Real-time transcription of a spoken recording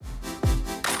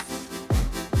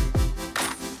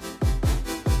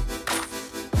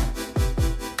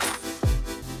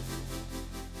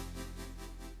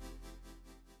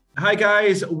Hi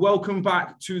guys, welcome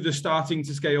back to the Starting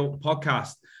to Scale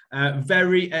podcast.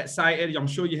 Very excited. I'm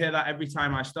sure you hear that every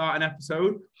time I start an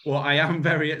episode, but I am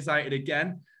very excited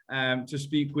again to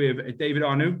speak with David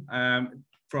Arnoux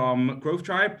from Growth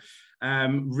Tribe.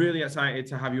 Really excited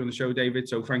to have you on the show, David.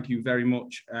 So thank you very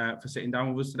much for sitting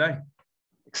down with us today.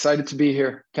 Excited to be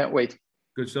here. Can't wait.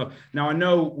 Good stuff. Now, I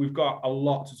know we've got a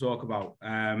lot to talk about.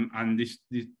 And this,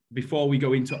 before we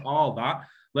go into all that,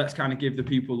 let's kind of give the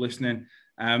people listening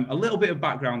a little bit of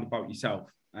background about yourself.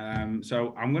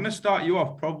 So I'm going to start you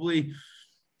off probably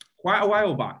quite a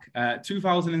while back,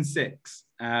 2006.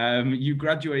 You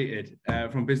graduated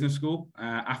from business school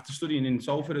after studying in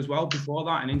Salford as well. Before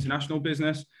that, in international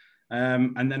business.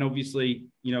 And then obviously,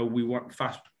 you know, we went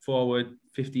fast forward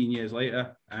 15 years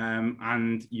later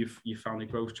and you founded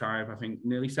Growth Tribe, I think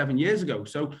nearly 7 years ago.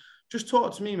 So just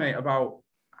talk to me, mate, about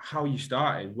how you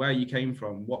started, where you came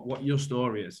from, what your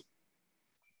story is.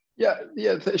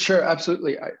 Yeah, sure,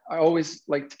 absolutely. I always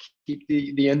like to keep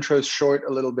the intros short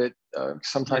a little bit.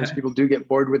 Sometimes people do get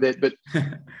bored with it, but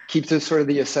keep to sort of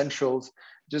the essentials.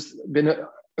 Just been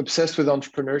obsessed with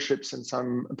entrepreneurship since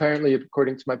I'm apparently,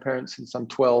 according to my parents, since I'm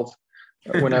 12.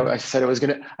 When I said I was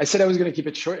gonna keep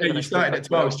it short. Yeah, you started at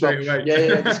 12 straight away.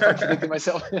 Yeah, just contradicting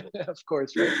myself, of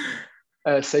course, right?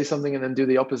 Say something and then do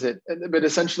the opposite. But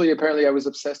essentially, apparently, I was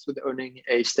obsessed with owning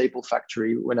a staple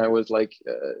factory when I was like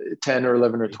 10 or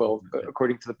 11 or 12,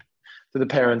 according to the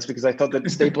parents, because I thought that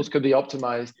staples could be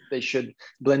optimized. They should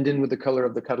blend in with the color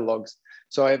of the catalogs.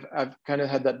 So I've kind of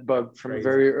had that bug from a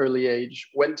very early age.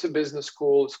 Went to business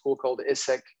school, a school called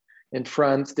ISEC in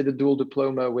France, did a dual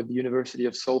diploma with the University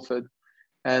of Salford.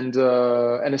 And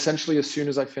essentially, as soon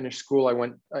as I finished school,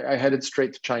 I headed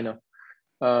straight to China.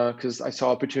 Because I saw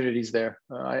opportunities there.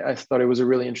 I thought it was a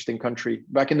really interesting country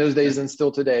back in those days and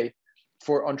still today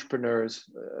for entrepreneurs,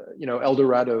 El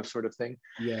Dorado sort of thing.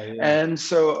 Yeah. And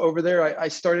so over there, I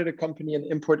started a company in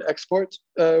import-export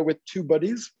with two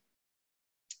buddies.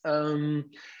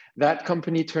 That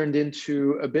company turned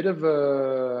into a bit of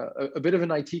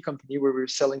an IT company where we were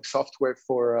selling software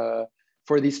for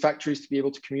these factories to be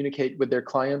able to communicate with their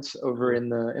clients over in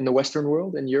the Western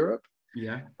world, in Europe.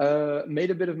 Yeah.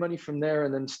 Made a bit of money from there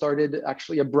and then started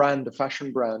actually a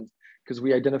fashion brand, because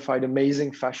we identified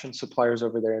amazing fashion suppliers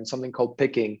over there and something called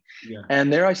picking. Yeah.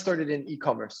 And there I started in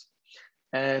e-commerce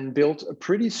and built a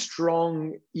pretty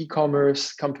strong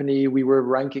e-commerce company. We were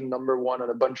ranking #1 on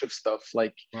a bunch of stuff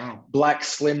like black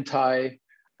slim tie,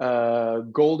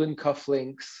 golden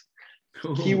cufflinks,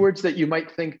 keywords that you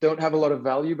might think don't have a lot of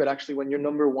value, but actually when you're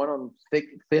 #1 on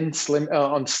thin, slim,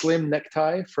 on slim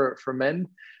necktie for men,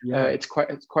 it's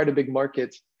quite a big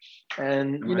market.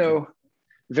 And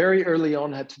very early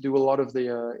on had to do a lot of the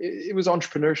it was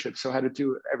entrepreneurship, so I had to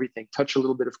do everything, touch a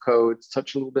little bit of code,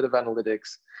 touch a little bit of analytics,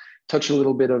 touch a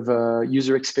little bit of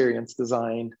user experience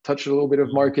design, touch a little bit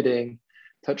of marketing,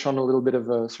 touch on a little bit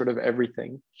of sort of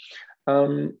everything.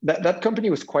 That company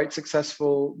was quite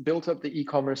successful, built up the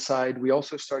e-commerce side. We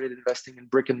also started investing in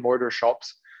brick and mortar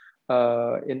shops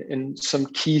in some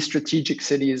key strategic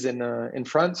cities in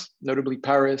France, notably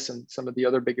Paris and some of the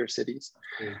other bigger cities.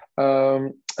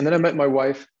 And then I met my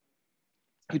wife,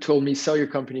 who told me, sell your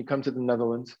company, come to the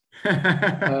Netherlands.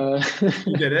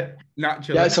 You did it,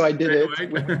 naturally. Yeah, so I did it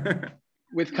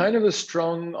with kind of a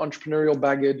strong entrepreneurial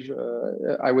baggage,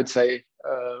 I would say.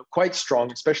 Quite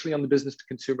strong, especially on the business to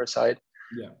consumer side.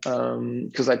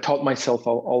 Because I taught myself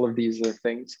all of these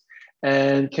things,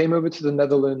 and came over to the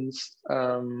Netherlands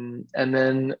and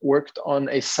then worked on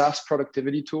a SaaS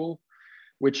productivity tool,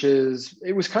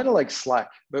 it was kind of like Slack,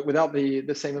 but without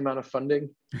the same amount of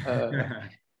funding.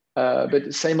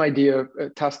 But same idea,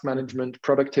 task management,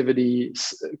 productivity,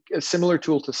 a similar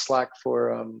tool to Slack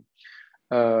for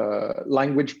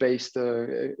language-based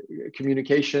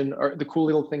communication. Or the cool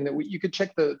little thing that you could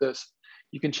check the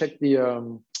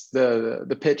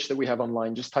pitch that we have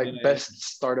online. Just type best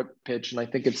startup pitch, and I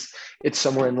think it's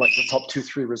somewhere in like the top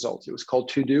 2-3 results. It was called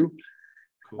To Do.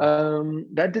 Cool.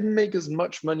 That didn't make as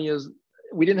much money as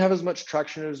we didn't have as much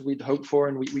traction as we'd hoped for,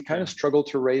 and we kind of struggled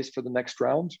to raise for the next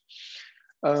round.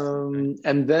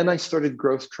 And then I started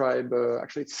Growth Tribe.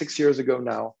 Actually, it's 6 years ago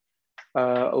now.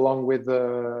 Along with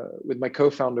my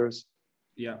co-founders.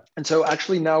 Yeah. And so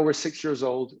actually now we're 6 years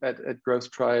old at Growth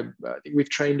Tribe. I think we've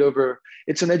trained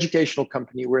it's an educational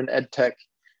company. We're in ed tech.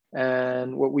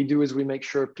 And what we do is we make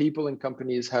sure people and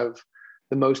companies have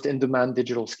the most in-demand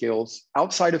digital skills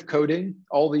outside of coding,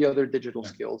 all the other digital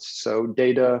skills. So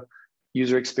data,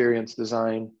 user experience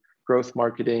design, growth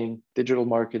marketing, digital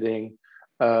marketing,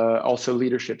 also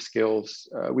leadership skills.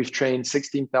 We've trained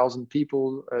 16,000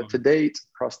 people to date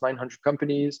across 900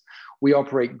 companies. We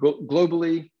operate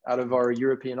globally out of our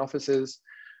European offices.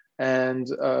 And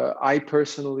I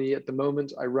personally, at the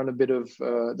moment, I run a bit of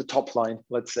the top line,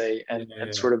 let's say, and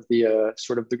sort of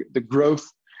the growth.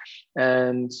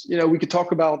 And we could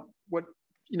talk about what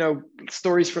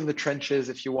stories from the trenches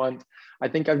if you want. I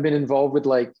think I've been involved with,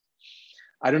 like,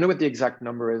 I don't know what the exact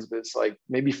number is, but it's like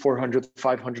maybe 400,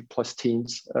 500 plus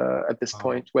teams at this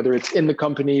point, whether it's in the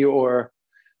company or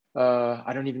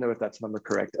I don't even know if that's number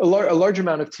correct. A large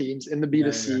amount of teams in the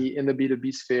B2C, in the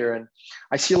B2B sphere. And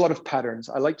I see a lot of patterns.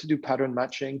 I like to do pattern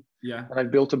matching. Yeah. And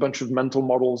I've built a bunch of mental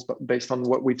models based on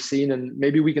what we've seen. And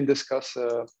maybe we can discuss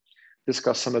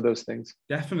some of those things.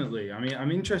 Definitely. I mean,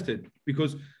 I'm interested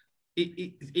because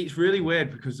it's really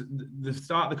weird, because the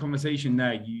start of the conversation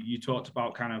there, you talked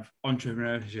about kind of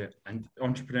entrepreneurship, and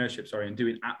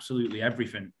doing absolutely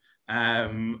everything.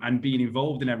 And being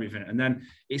involved in everything, and then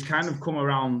it's kind of come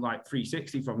around like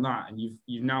 360 from that, and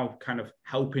you've now kind of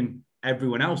helping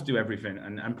everyone else do everything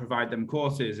and provide them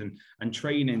courses and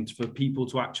training for people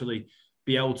to actually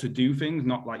be able to do things,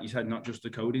 not, like you said, not just the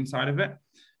coding side of it.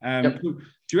 Yep. Do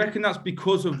you reckon that's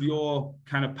because of your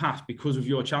kind of past, because of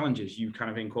your challenges, you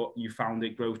kind of you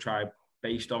founded Growth Tribe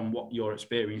based on what your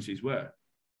experiences were?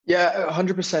 Yeah,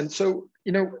 100%. So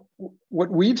what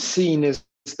we've seen is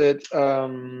that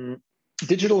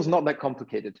digital is not that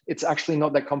complicated. It's actually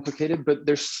not that complicated, but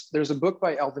there's a book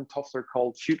by Alvin Toffler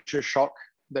called Future Shock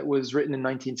that was written in the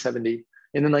 1970s,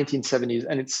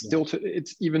 and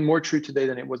it's even more true today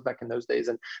than it was back in those days.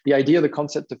 And the idea, the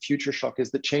concept of future shock,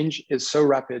 is that change is so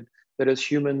rapid that as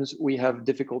humans we have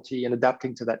difficulty in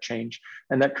adapting to that change,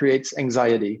 and that creates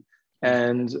anxiety.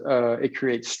 And it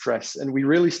creates stress. And we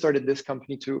really started this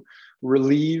company to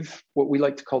relieve what we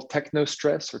like to call techno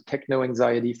stress or techno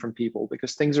anxiety from people,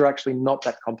 because things are actually not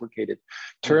that complicated.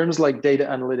 Terms like data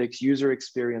analytics, user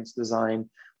experience design,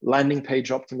 landing page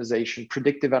optimization,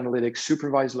 predictive analytics,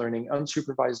 supervised learning,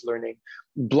 unsupervised learning,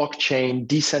 blockchain,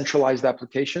 decentralized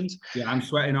applications. Yeah, I'm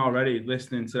sweating already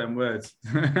listening to them words.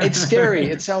 It's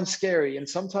scary. It sounds scary. And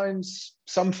sometimes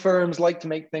some firms like to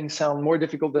make things sound more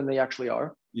difficult than they actually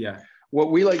are. Yeah.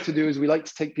 What we like to do is we like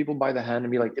to take people by the hand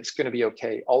and be like, it's going to be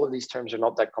okay. All of these terms are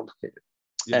not that complicated.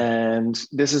 Yeah. And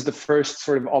this is the first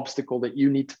sort of obstacle that you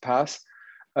need to pass.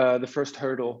 The first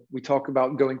hurdle. We talk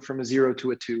about going from a 0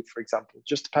 to a 2, for example,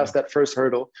 just to pass that first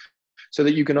hurdle, so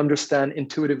that you can understand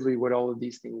intuitively what all of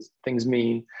these things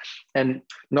mean, and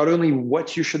not only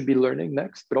what you should be learning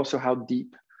next, but also how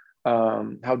deep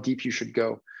you should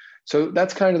go. So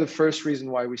that's kind of the first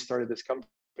reason why we started this company,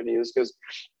 is because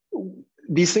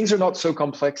these things are not so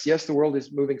complex. Yes, the world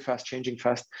is moving fast, changing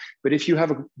fast, but if you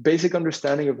have a basic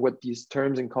understanding of what these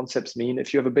terms and concepts mean,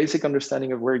 if you have a basic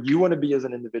understanding of where you want to be as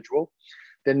an individual,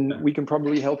 then we can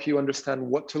probably help you understand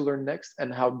what to learn next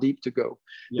and how deep to go.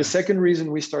 Yeah. The second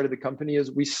reason we started the company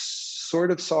is we sort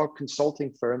of saw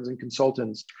consulting firms and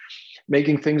consultants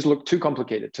making things look too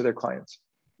complicated to their clients.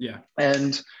 Yeah.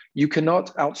 And you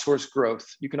cannot outsource growth.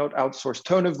 You cannot outsource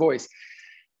tone of voice.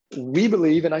 We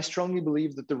believe, and I strongly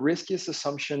believe, that the riskiest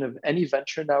assumption of any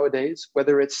venture nowadays,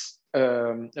 whether it's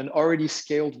an already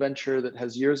scaled venture that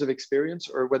has years of experience,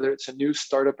 or whether it's a new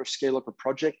startup or scale up a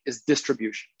project, is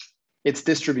distribution. It's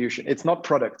distribution. It's not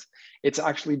product. It's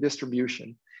actually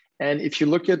distribution. And if you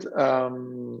look at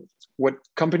what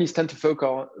companies tend to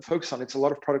focus on, it's a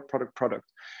lot of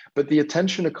product. But the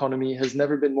attention economy has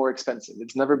never been more expensive.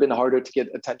 It's never been harder to get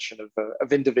attention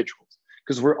of individuals,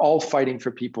 because we're all fighting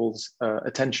for people's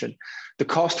attention. The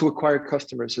cost to acquire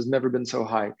customers has never been so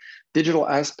high. Digital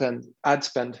ad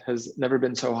spend has never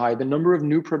been so high. The number of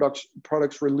new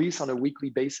products released on a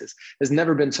weekly basis has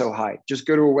never been so high. Just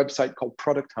go to a website called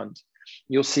Product Hunt.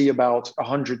 You'll see about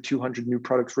 100, 200 new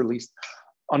products released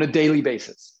on a daily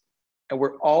basis. And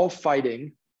we're all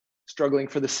struggling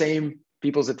for the same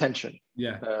people's attention,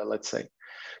 let's say.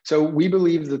 So we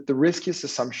believe that the riskiest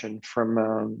assumption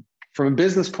from a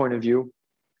business point of view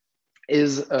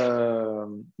is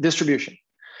distribution.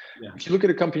 Yeah. If you look at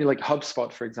a company like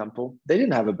HubSpot, for example, they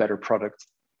didn't have a better product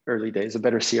early days, a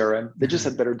better CRM. They just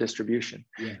had better distribution.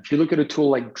 Yeah. If you look at a tool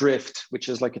like Drift, which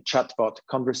is like a chatbot,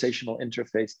 conversational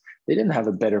interface, they didn't have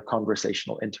a better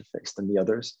conversational interface than the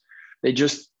others. They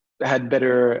just had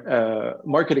better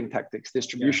marketing tactics,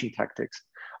 distribution tactics.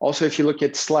 Also, if you look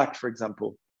at Slack, for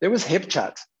example, there was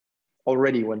HipChat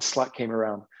already when Slack came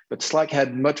around, but Slack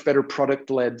had much better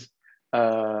product-led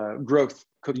growth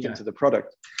cooked into the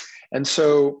product. And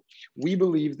so we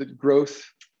believe that growth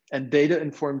and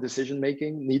data-informed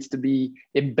decision-making needs to be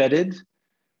embedded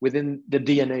within the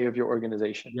DNA of your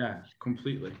organization. Yeah,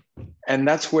 completely. And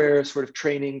that's where sort of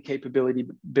training, capability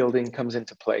building comes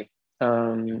into play.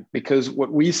 Because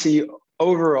what we see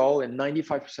overall in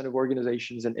 95% of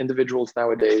organizations and individuals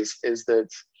nowadays is that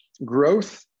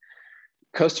growth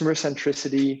customer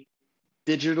centricity,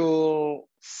 digital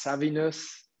savviness,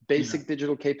 basic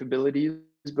digital capabilities,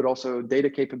 but also data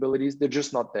capabilities. They're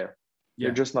just not there.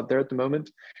 They're just not there at the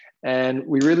moment. And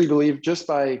we really believe just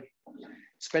by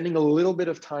spending a little bit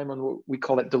of time on what we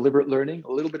call it deliberate learning,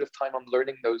 a little bit of time on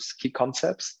learning those key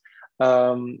concepts,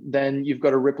 then you've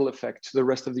got a ripple effect to the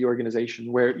rest of the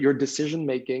organization where your decision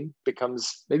making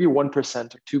becomes maybe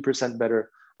 1% or 2%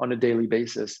 better on a daily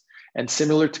basis. And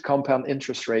similar to compound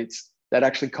interest rates, that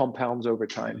actually compounds over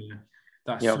time. Yeah.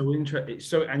 That's so interesting.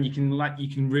 So, and you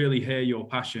can really hear your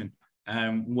passion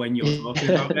when you're talking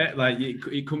about it. Like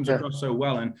it comes across so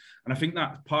well, and I think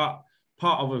that's part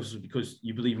of us because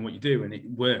you believe in what you do and it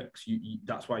works.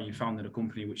 That's why you founded a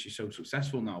company which is so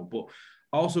successful now. But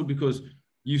also because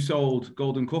you sold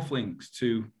golden cufflinks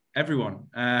to everyone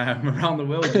around the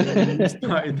world. You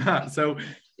started that, so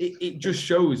it just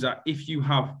shows that if you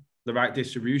have the right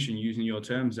distribution, using your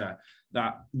terms there,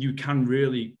 that you can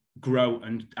really grow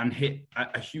and hit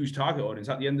a huge target audience.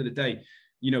 At the end of the day,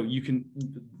 you can,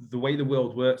 the way the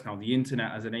world works now, the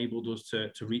internet has enabled us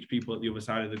to reach people at the other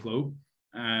side of the globe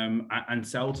and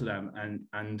sell to them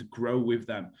and grow with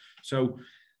them. So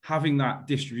having that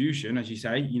distribution, as you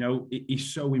say, it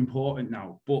is so important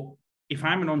now. But if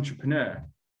I'm an entrepreneur,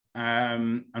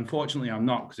 unfortunately I'm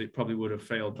not, because it probably would have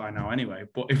failed by now anyway,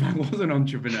 but if I was an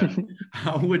entrepreneur,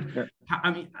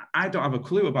 I don't have a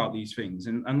clue about these things,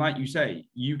 and like you say,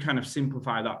 you kind of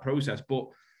simplify that process. But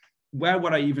where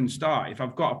would I even start if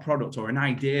I've got a product or an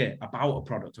idea about a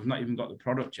product? I've not even got the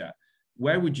product yet.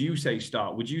 Where would you say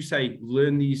start? Would you say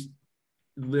learn these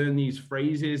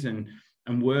phrases and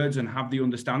words and have the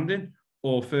understanding,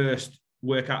 or first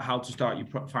work out how to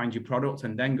find your product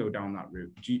and then go down that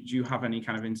route? Do you have any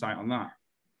kind of insight on that?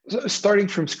 So starting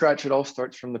from scratch, it all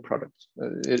starts from the product.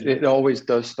 It always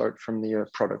does start from the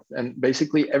product. And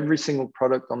basically every single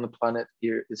product on the planet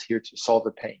here is here to solve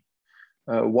a pain.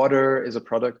 Water is a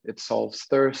product, it solves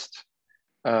thirst.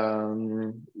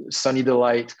 Sunny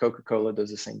Delight, Coca-Cola does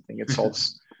the same thing. It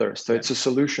solves thirst. So it's a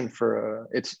solution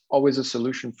it's always a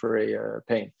solution for a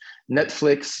pain.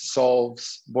 Netflix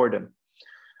solves boredom.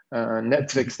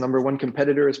 Netflix number one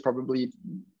competitor is probably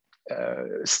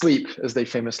sleep, as they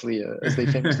famously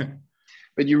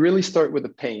but you really start with a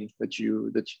pain that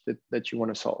you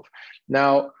want to solve.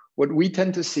 Now, what we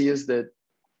tend to see is that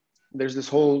there's this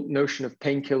whole notion of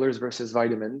painkillers versus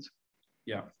vitamins.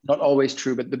 Yeah, not always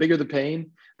true, but the bigger the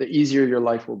pain, the easier your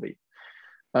life will be.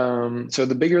 So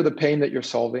the bigger the pain that you're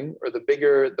solving, or the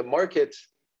bigger the market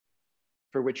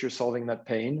for which you're solving that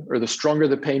pain, or the stronger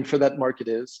the pain for that market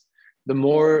is, the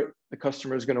more the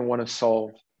customer is going to want to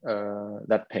solve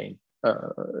that pain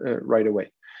right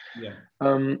away. Yeah.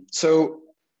 So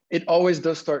it always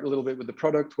does start a little bit with the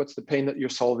product. What's the pain that you're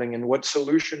solving, and what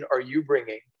solution are you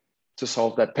bringing to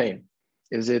solve that pain?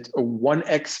 Is it a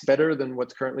 1x better than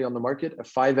what's currently on the market, a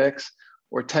 5x,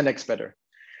 or 10x better?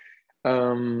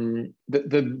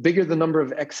 The bigger the number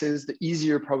of x's, the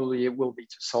easier probably it will be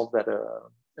to solve that,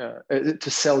 to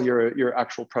sell your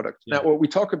actual product. Yeah. Now, what we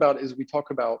talk about,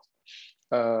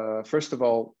 first of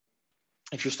all,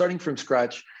 if you're starting from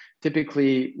scratch,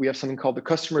 typically we have something called the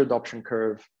customer adoption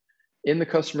curve. In the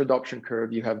customer adoption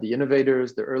curve, you have the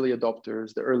innovators, the early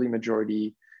adopters, the early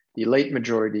majority, the late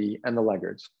majority, and the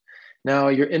laggards. Now,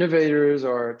 your innovators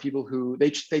are people who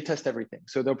they test everything.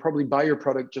 So they'll probably buy your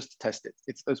product just to test it.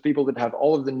 It's those people that have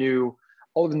all of the new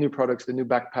products, the new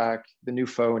backpack, the new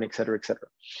phone, et cetera, et cetera.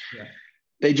 Yeah.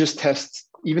 They just test,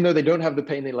 even though they don't have the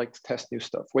pain, they like to test new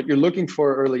stuff. What you're looking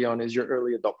for early on is your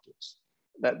early adopters,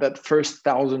 that first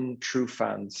 1,000 true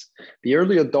fans. The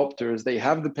early adopters, they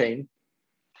have the pain.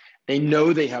 They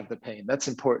know they have the pain. That's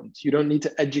important. You don't need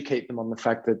to educate them on the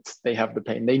fact that they have the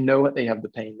pain. They know they have the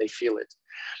pain. They feel it.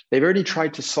 They've already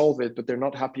tried to solve it, but they're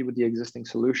not happy with the existing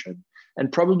solution.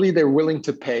 And probably they're willing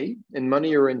to pay in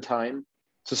money or in time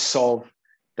to solve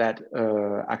that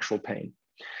actual pain.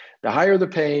 The higher the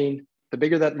pain, the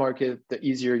bigger that market, the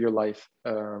easier your life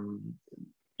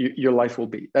will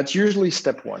be. That's usually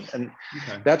step one. And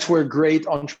that's where great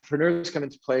entrepreneurs come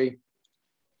into play,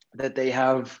 that they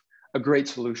have a great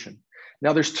solution.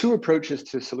 Now, there's two approaches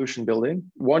to solution building.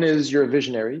 One is you're a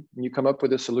visionary and you come up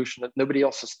with a solution that nobody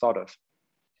else has thought of.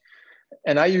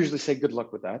 And I usually say good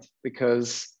luck with that,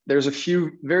 because there's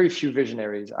very few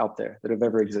visionaries out there that have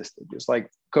ever existed. Just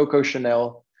like Coco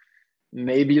Chanel,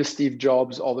 maybe a Steve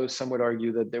Jobs, although some would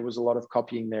argue that there was a lot of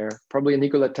copying there, probably a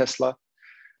Nikola Tesla.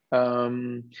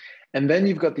 And then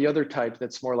you've got the other type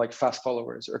that's more like fast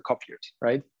followers or copiers,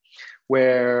 right?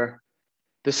 Where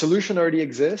the solution already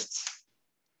exists.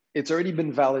 it's already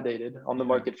been validated on the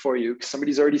market for you.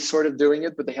 Somebody's already sort of doing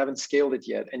it, but they haven't scaled it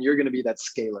yet. And you're going to be that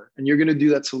scaler, and you're going to do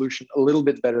that solution a little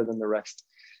bit better than the rest.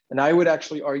 And I would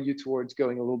actually argue towards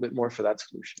going a little bit more for that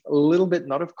solution, a little bit,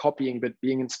 not of copying, but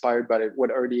being inspired by it,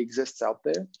 what already exists out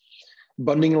there,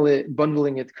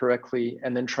 bundling it correctly,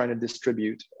 and then trying to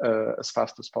distribute as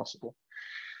fast as possible.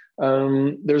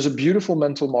 There's a beautiful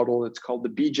mental model. It's called the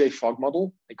BJ Fogg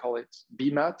model. They call it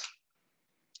BMAT.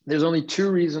 There's only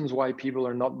 2 reasons why people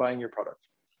are not buying your product.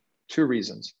 2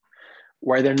 reasons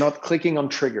why they're not clicking on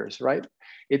triggers, right?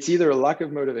 It's either a lack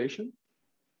of motivation.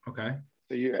 Okay.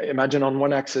 So you imagine on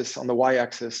one axis, on the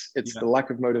y-axis, it's the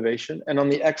lack of motivation. And on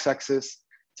the x-axis,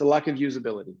 it's a lack of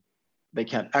usability. They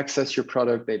can't access your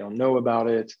product. They don't know about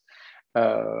it.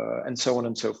 And so on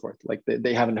and so forth. Like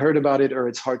they haven't heard about it, or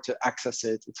it's hard to access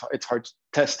it. It's hard to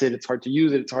test it. It's hard to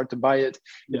use it. It's hard to buy it.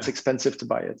 It's expensive to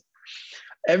buy it.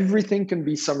 Everything can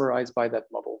be summarized by that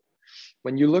model.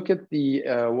 When you look at the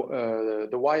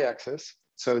y-axis,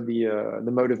 so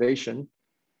the motivation,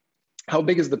 how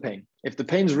big is the pain? If the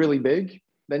pain's really big,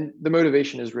 then the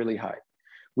motivation is really high.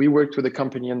 We worked with a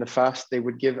company in the past. They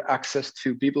would give access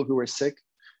to people who were sick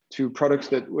to products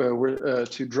that were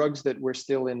to drugs that were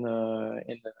still in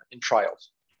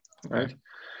trials, right?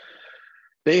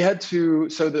 They had to,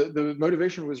 so the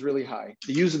motivation was really high.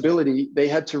 The usability, they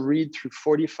had to read through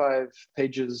 45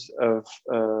 pages of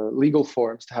legal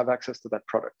forms to have access to that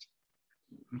product.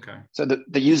 Okay. So the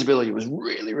usability was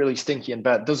really, really stinky and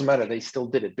bad. Doesn't matter, they still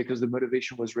did it because the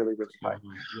motivation was really, really high.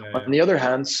 On the other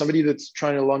hand, somebody that's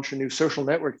trying to launch a new social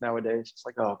network nowadays, it's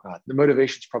like, oh God, the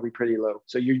motivation's probably pretty low.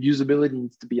 So your usability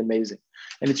needs to be amazing.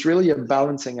 And it's really a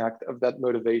balancing act of that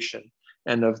motivation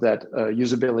and of that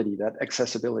usability, that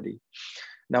accessibility.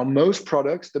 Now, most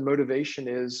products, the motivation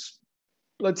is,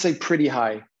 let's say, pretty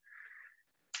high.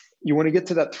 You want to get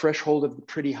to that threshold of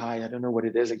pretty high. I don't know what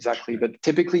it is exactly, but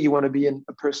typically you want to be in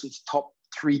a person's top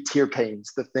 3 tier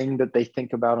pains, the thing that they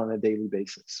think about on a daily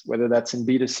basis, whether that's in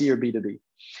B2C or B2B.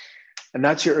 And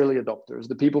that's your early adopters,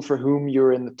 the people for whom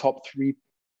you're in the top three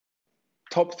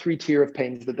tier of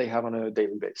pains that they have on a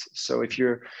daily basis. So if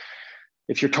you're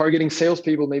targeting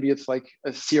salespeople, maybe it's like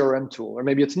a CRM tool, or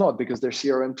maybe it's not because their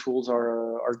CRM tools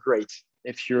are great.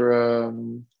 If you're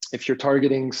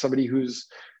targeting somebody who's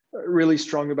really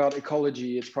strong about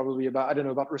ecology, it's probably about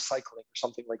recycling or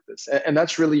something like this. And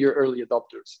that's really your early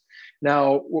adopters.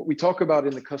 Now, what we talk about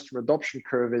in the customer adoption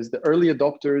curve is the early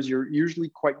adopters, you're usually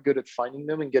quite good at finding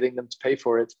them and getting them to pay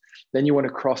for it. Then you want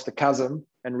to cross the chasm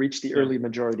and reach the early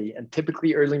majority. And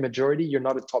typically early majority, you're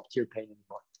not a top tier pain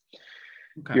anymore.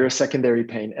 Okay. You're a secondary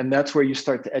pain. And that's where you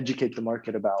start to educate the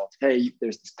market about, hey,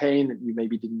 there's this pain that you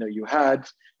maybe didn't know you had.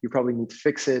 You probably need to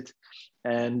fix it.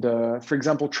 And for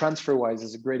example, TransferWise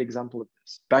is a great example of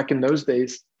this. Back in those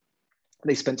days,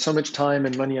 they spent so much time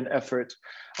and money and effort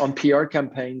on PR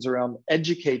campaigns around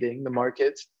educating the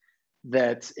market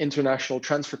that international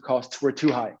transfer costs were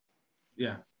too high.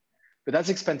 Yeah. But that's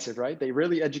expensive, right? They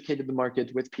really educated the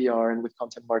market with PR and with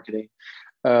content marketing.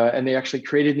 And they actually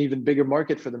created an even bigger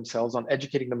market for themselves on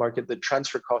educating the market that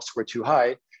transfer costs were too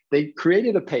high. They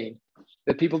created a pain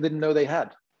that people didn't know they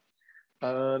had.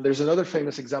 There's another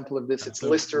famous example of this. It's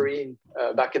Listerine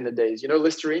back in the days. You know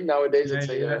Listerine nowadays?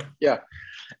 They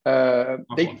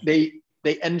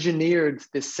engineered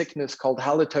this sickness called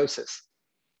halitosis.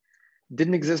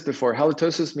 Didn't exist before.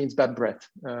 Halitosis means bad breath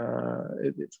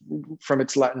it's from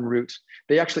its Latin root.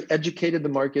 They actually educated the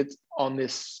market on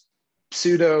this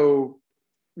pseudo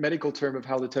medical term of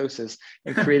halitosis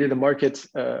and created a market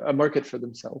for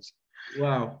themselves.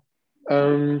 Wow.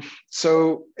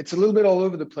 So it's a little bit all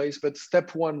over the place, but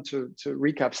step one, to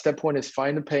recap, step one is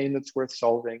find a pain that's worth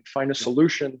solving, find a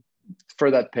solution for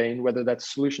that pain, whether that's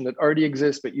a solution that already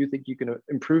exists, but you think you can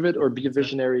improve it, or be a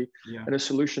visionary and a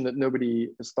solution that nobody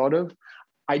has thought of.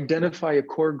 Identify a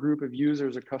core group of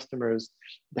users or customers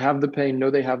that have the pain,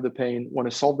 know they have the pain, want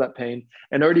to solve that pain,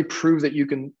 and already prove that you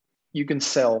can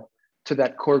sell to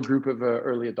that core group of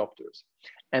early adopters.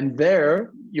 And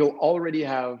there you'll already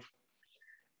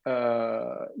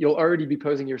be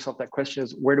posing yourself that question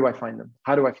is, where do I find them?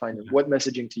 How do I find them? What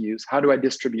messaging to use? How do I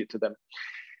distribute to them?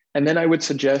 And then I would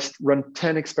suggest run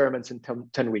 10 experiments in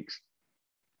 10 weeks.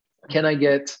 Can I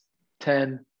get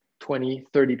 10, 20,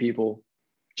 30 people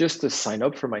just to sign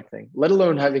up for my thing, let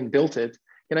alone having built it?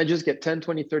 Can I just get 10,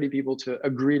 20, 30 people to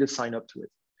agree to sign up to it?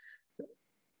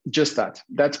 Just that.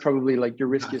 That's probably like your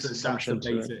riskiest assumption.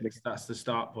 That's the basics. That's the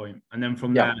start point. And then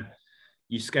from there,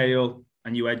 you scale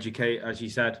and you educate, as you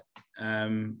said.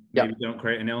 Maybe don't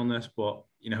create an illness, but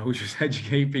just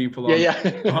educate people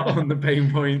on the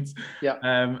pain points.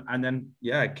 And then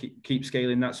keep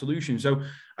scaling that solution. So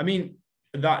I mean,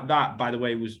 that by the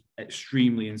way was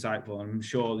extremely insightful. And I'm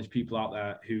sure there's people out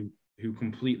there who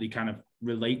completely kind of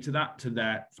relate to that, to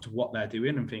what they're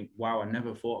doing, and think, wow, I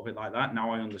never thought of it like that.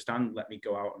 Now I understand. Let me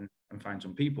go out and find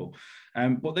some people.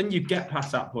 But then you get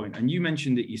past that point, and you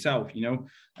mentioned it yourself,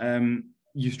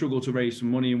 you struggle to raise some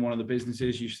money in one of the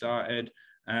businesses you started,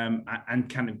 and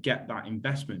kind of get that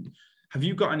investment. Have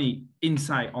you got any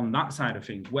insight on that side of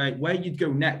things, where you'd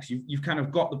go next? You've kind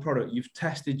of got the product, you've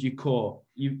tested your core,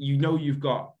 you've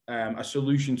got a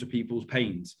solution to people's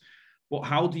pains. But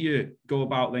how do you go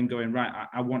about then going, right,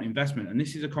 I want investment? And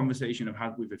this is a conversation I've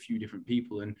had with a few different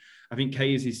people. And I think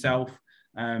Kay as himself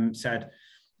said,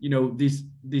 this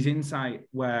insight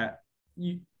where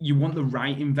you want the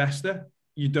right investor.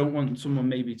 You don't want someone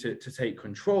maybe to take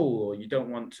control, or you don't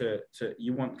want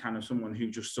you want kind of someone who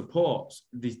just supports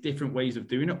these different ways of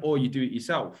doing it, or you do it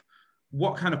yourself.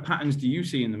 What kind of patterns do you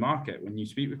see in the market when you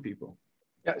speak with people?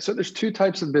 Yeah, so there's two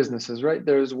types of businesses, right?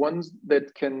 There's ones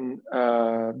that can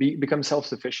become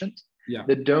self-sufficient,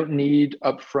 that don't need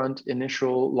upfront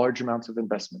initial large amounts of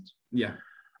investment. Yeah.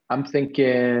 I'm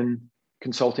thinking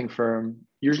consulting firm,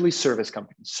 usually service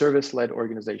companies, service-led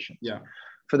organizations. Yeah.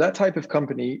 For that type of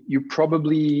company, you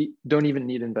probably don't even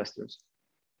need investors.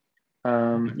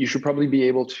 You should probably be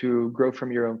able to grow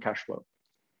from your own cash flow,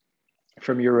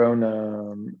 from your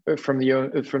own,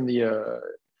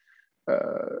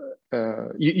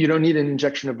 you don't need an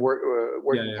injection of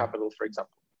working capital, for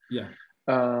example. Yeah.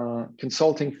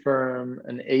 Consulting firm,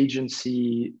 an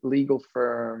agency, legal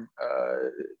firm,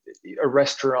 a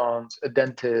restaurant, a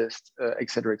dentist, et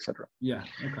cetera, et cetera. Yeah.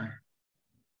 Okay.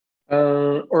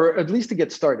 Or at least to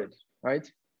get started, right?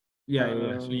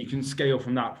 Yeah. So you can scale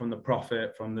from that, from the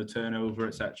profit, from the turnover,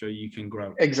 etc. You can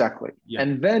grow. Exactly. Yeah.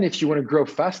 And then if you want to grow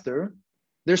faster,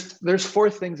 there's four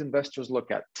things investors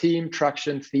look at: team,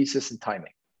 traction, thesis, and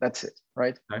timing. That's it,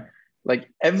 right? Okay.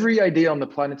 Like every idea on the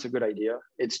planet's a good idea.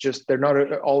 It's just they're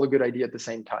not all a good idea at the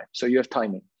same time. So you have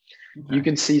timing. Okay. You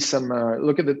can see some,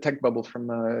 look at the tech bubble from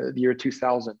the year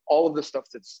 2000. All of the stuff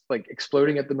that's like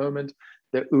exploding at the moment,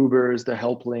 the Ubers, the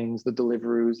Helplings, the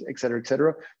Deliveroos, et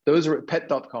cetera, those are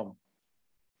pet.com.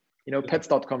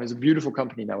 Pets.com is a beautiful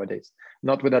company nowadays,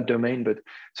 not with that domain, but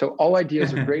so all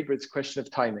ideas are great, but it's a question of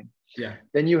timing. Yeah.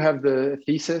 Then you have the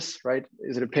thesis, right?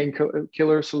 Is it a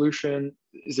painkiller solution?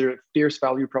 Is there a fierce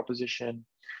value proposition?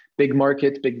 Big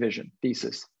market, big vision,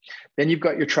 thesis. Then you've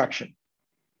got your traction,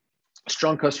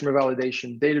 strong customer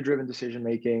validation, data-driven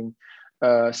decision-making,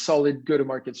 solid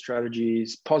go-to-market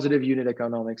strategies, positive unit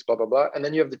economics, blah, blah, blah. And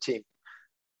then you have the team,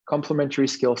 complementary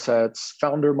skill sets,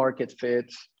 founder market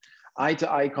fit,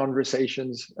 eye-to-eye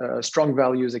conversations, strong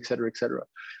values, et cetera, et cetera.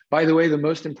 By the way, the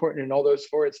most important in all those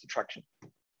four, it's the traction.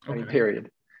 Okay. I mean,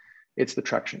 period. It's the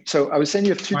traction. So I was saying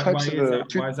you have two types of...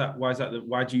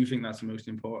 Why do you think that's the most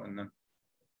important then?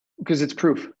 Because it's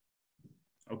proof.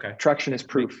 Okay. Traction is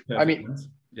proof. I mean,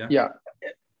 yeah.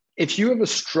 If you have a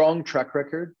strong track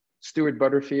record, Stuart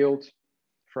Butterfield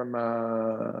from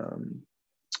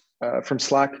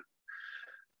Slack,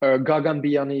 Gagan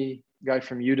Biyani, guy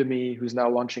from Udemy, who's now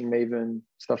launching Maven,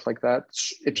 stuff like that.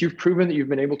 If you've proven that you've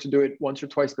been able to do it once or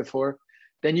twice before,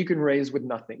 then you can raise with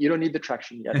nothing. You don't need the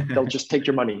traction yet. They'll just take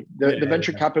your money. The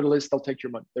venture capitalists, they'll take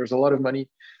your money. There's a lot of money.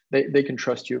 They can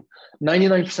trust you.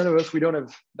 99% of us, we don't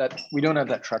have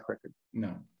that track record.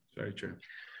 No, very true.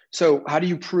 So how do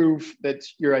you prove that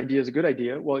your idea is a good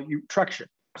idea? Well, you traction.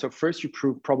 So first you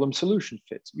prove problem solution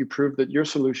fit. You prove that your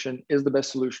solution is the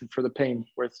best solution for the pain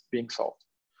worth being solved.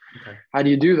 Okay. How do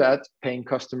you do that? Paying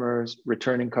customers,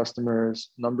 returning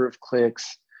customers, number of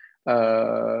clicks,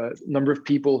 number of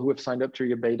people who have signed up to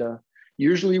your beta.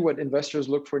 Usually what investors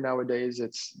look for nowadays,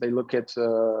 they look at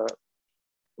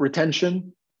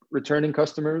retention, returning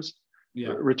customers,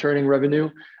 returning revenue,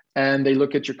 and they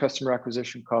look at your customer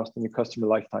acquisition cost and your customer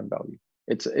lifetime value.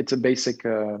 It's a basic,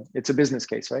 it's a business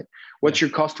case, right? What's your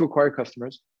cost to acquire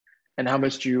customers, and how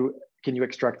much can you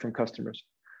extract from customers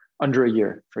under a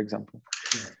year, for example?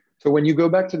 Yeah. So when you go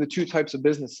back to the two types of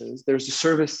businesses, there's a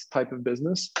service type of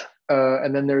business,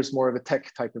 and then there's more of a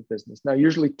tech type of business. Now,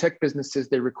 usually tech businesses,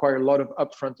 they require a lot of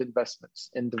upfront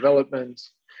investments in development,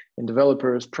 in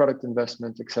developers, product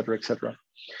investment, et cetera, et cetera.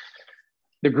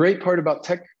 The great part about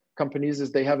tech companies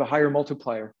is they have a higher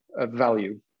multiplier of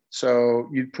value. So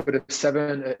you put a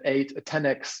 7, a 8, a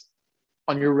 10x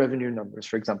on your revenue numbers,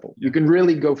 for example. You can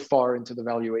really go far into the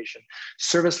valuation.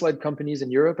 Service-led companies in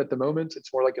Europe at the moment,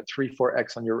 it's more like a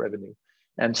 3-4x on your revenue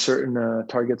and certain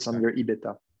targets on your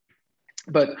EBITDA.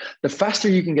 But the faster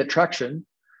you can get traction,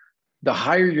 the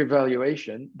higher your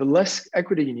valuation, the less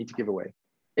equity you need to give away.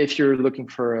 if you're looking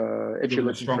for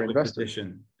investors.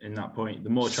 Position in that point, the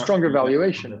more stronger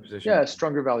valuation. Yeah,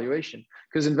 stronger valuation.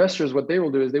 Because investors, what they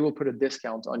will do is they will put a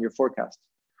discount on your forecast.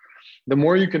 The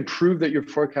more you can prove that your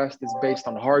forecast is based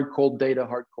on hard, cold data,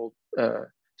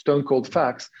 stone cold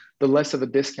facts, the less of a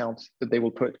discount that they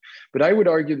will put. But I would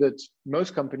argue that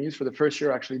most companies for the first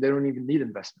year, actually, they don't even need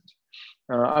investment.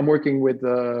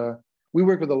 We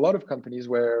work with a lot of companies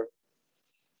where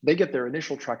they get their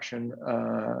initial traction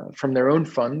from their own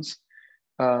funds.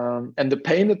 And the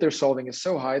pain that they're solving is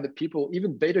so high that people,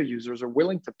 even beta users, are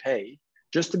willing to pay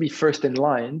just to be first in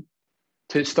line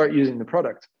to start using the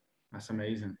product. That's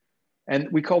amazing. And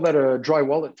we call that a dry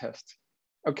wallet test.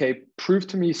 Okay, prove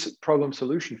to me problem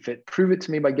solution fit. Prove it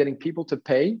to me by getting people to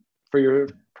pay for your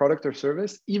product or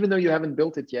service, even though you haven't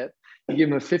built it yet. You give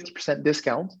them a 50%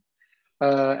 discount,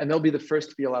 and they'll be the first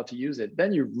to be allowed to use it.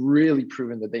 Then you've really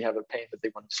proven that they have a pain that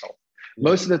they want to solve. Yeah.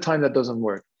 Most of the time that doesn't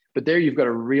work, but there you've got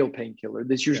a real painkiller.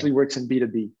 This usually works in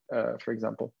B2B, for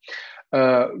example.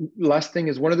 Last thing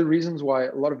is, one of the reasons why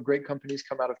a lot of great companies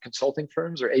come out of consulting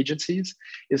firms or agencies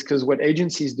is because what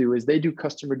agencies do is they do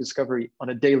customer discovery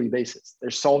on a daily basis.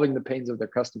 They're solving the pains of their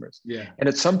customers. Yeah. And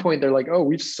at some point they're like, oh,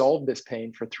 we've solved this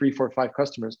pain for 3, 4, 5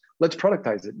 customers. Let's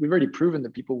productize it. We've already proven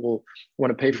that people will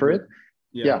want to pay for it.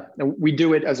 Yeah. And we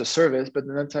do it as a service, but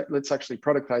then let's actually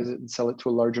productize it and sell it to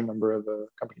a larger number of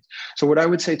companies. So what I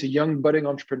would say to young budding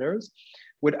entrepreneurs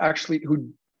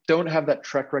who don't have that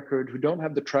track record, who don't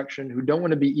have the traction, who don't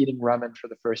want to be eating ramen for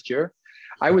the first year,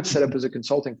 I would set up as a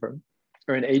consulting firm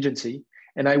or an agency,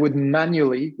 and I would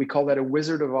manually, we call that a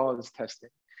Wizard of Oz testing.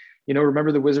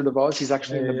 Remember the Wizard of Oz? He's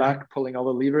actually in the back pulling all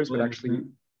the levers, but actually,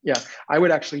 I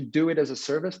would actually do it as a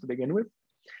service to begin with.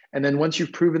 And then once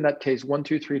you've proven that case 1,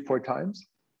 2, 3, 4 times,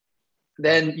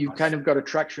 then you've kind of got a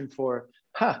traction for,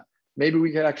 maybe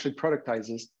we can actually productize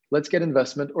this. Let's get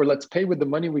investment, or let's pay with the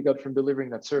money we got from delivering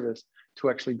that service to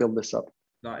actually build this up.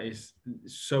 That is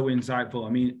so insightful. I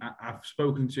mean, I've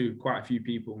spoken to quite a few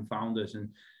people and founders, and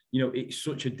it's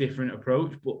such a different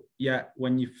approach, but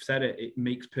when you've said it, it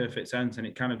makes perfect sense, and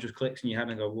it kind of just clicks in your head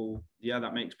and go, well, yeah,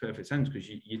 that makes perfect sense, because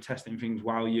you're testing things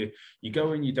while you're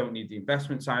going. You don't need the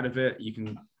investment side of it. You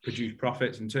can produce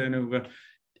profits and turnover.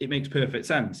 It makes perfect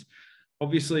sense.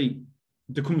 Obviously,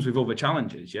 there comes with other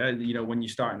challenges. When you're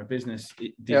starting a business,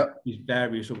 there's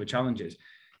various other challenges.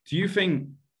 Do you think,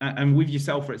 and with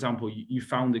yourself, for example, you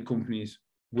founded companies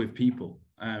with people.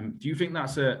 Do you think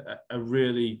that's a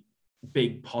really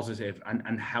big positive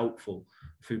and helpful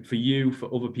for you,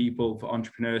 for other people, for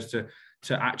entrepreneurs to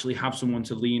actually have someone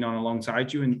to lean on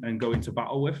alongside you and go into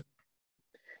battle with?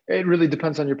 It really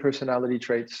depends on your personality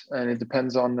traits, and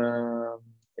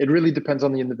it really depends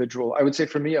on the individual. I would say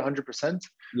for me, 100%.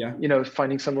 Yeah.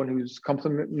 Finding someone who's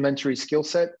complementary skill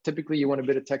set. Typically, you want a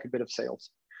bit of tech, a bit of sales,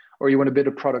 or you want a bit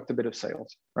of product, a bit of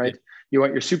sales, right? Yeah. You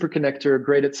want your super connector,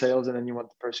 great at sales, and then you want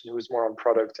the person who is more on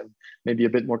product and maybe a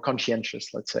bit more conscientious,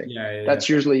 let's say. That's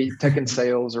usually tech and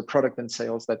sales or product and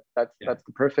sales. That's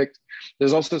the perfect.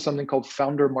 There's also something called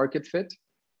founder market fit.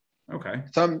 Okay.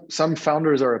 Some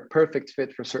founders are a perfect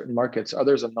fit for certain markets.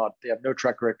 Others are not. They have no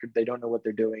track record. They don't know what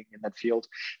they're doing in that field.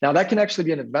 Now, that can actually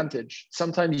be an advantage.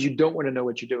 Sometimes you don't want to know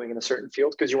what you're doing in a certain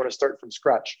field because you want to start from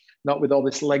scratch, not with all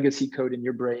this legacy code in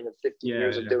your brain of 15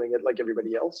 years of doing it like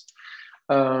everybody else.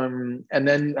 And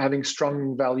then having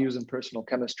strong values and personal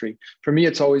chemistry. For me,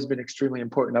 it's always been extremely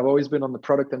important. I've always been on the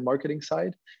product and marketing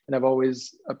side, and I've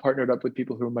always partnered up with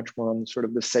people who are much more on sort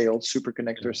of the sales, super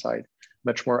connector side,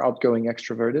 much more outgoing,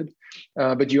 extroverted.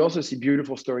 But you also see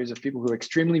beautiful stories of people who are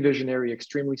extremely visionary,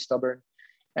 extremely stubborn,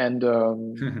 and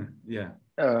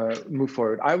move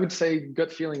forward. I would say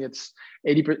gut feeling, it's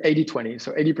 80-20.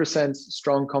 So 80%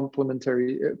 strong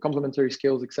complementary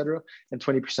skills, etc., and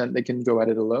 20% they can go at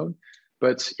it alone.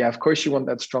 But yeah, of course, you want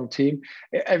that strong team.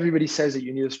 Everybody says that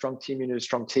you need a strong team. You need a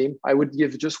strong team. I would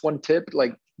give just one tip: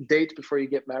 like date before you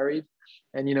get married.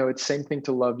 And it's same thing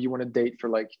to love. You want to date for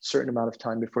like a certain amount of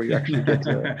time before you actually get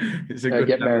to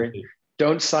get married.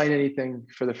 Don't sign anything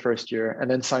for the first year, and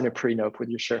then sign a prenup with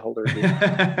your shareholder.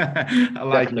 I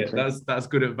like Definitely. It. That's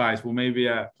good advice. Well, maybe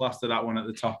plaster that one at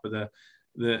the top of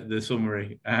the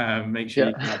summary. Make sure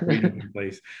you have prenup in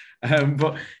place.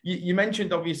 But you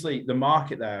mentioned obviously the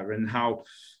market there and how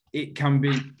it can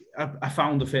be a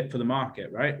founder fit for the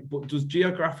market, right? But does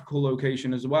geographical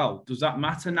location as well? Does that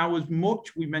matter now as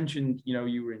much? We mentioned,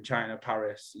 you were in China,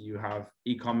 Paris. You have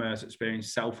e-commerce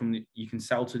experience. You can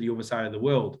sell to the other side of the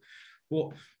world.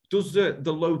 But does the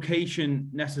location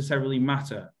necessarily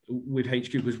matter with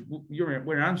HQ? Because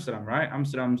we're in Amsterdam, right?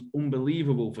 Amsterdam's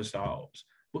unbelievable for startups.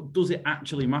 But does it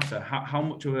actually matter? How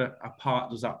much of a part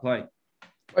does that play?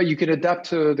 You can adapt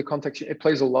to the context. It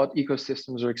plays a lot.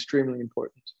 Ecosystems are extremely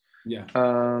important. Yeah.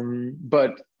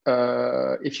 But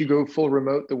if you go full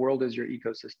remote, the world is your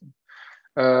ecosystem.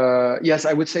 Yes,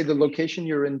 I would say the location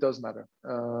you're in does matter.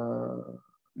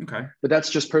 Okay. But that's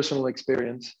just personal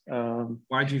experience.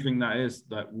 Why do you think that is?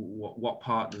 Like, what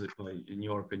part does it play, in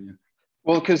your opinion?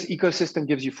 Well, because ecosystem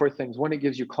gives you four things. One, it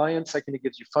gives you clients. Second, it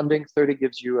gives you funding. Third, it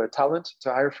gives you talent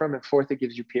to hire from. And fourth, it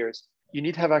gives you peers. You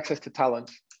need to have access to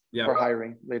talent for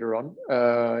hiring later on.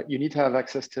 You need to have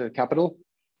access to capital.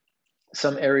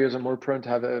 Some areas are more prone to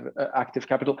have active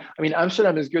capital. I mean,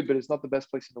 Amsterdam is good, but it's not the best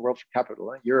place in the world for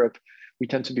capital. Europe, we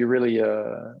tend to be really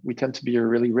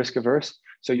risk averse.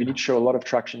 So you need to show a lot of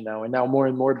traction now, and now more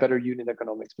and more better unit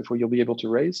economics before you'll be able to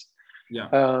raise. Yeah.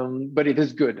 But it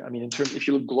is good. I mean, in terms, if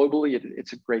you look globally,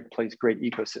 it's a great place, great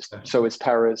ecosystem. So is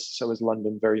Paris, so is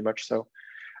London, very much so.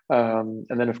 And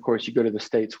then of course you go to the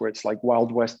States where it's like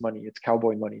Wild West money, it's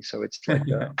cowboy money. So it's like,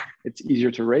 it's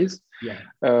easier to raise,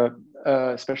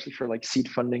 especially for like seed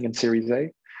funding and Series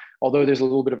A, although there's a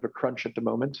little bit of a crunch at the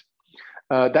moment.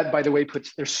 That, by the way,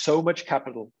 there's so much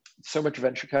capital, so much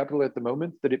venture capital at the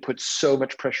moment that it puts so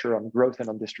much pressure on growth and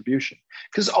on distribution,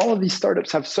 because all of these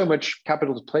startups have so much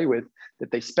capital to play with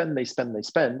that they spend,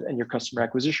 and your customer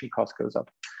acquisition cost goes up.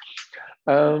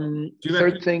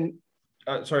 Third thing,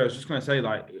 sorry, I was just going to say,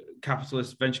 like,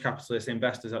 venture capitalist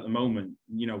investors at the moment,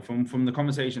 you know, from the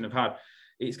conversation I've had,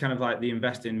 it's kind of like they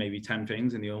invest in maybe 10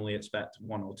 things and they only expect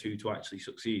one or two to actually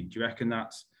succeed. Do you reckon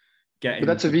that's getting... But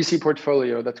that's a VC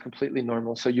portfolio. That's completely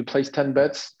normal. So you place 10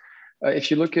 bets.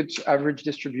 If you look at average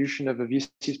distribution of a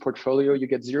VC's portfolio, you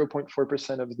get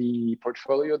 0.4% of the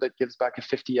portfolio that gives back a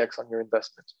 50x on your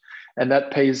investment. And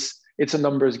that pays... It's a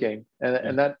numbers game,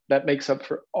 and that makes up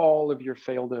for all of your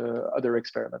failed other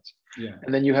experiments. Yeah.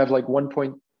 And then you have like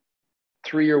 1.3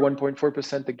 or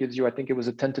 1.4% that gives you, I think it was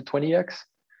a 10 to 20x.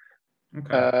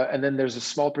 Okay. And then there's a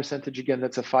small percentage again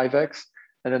that's a 5x,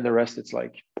 and then the rest it's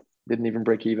like didn't even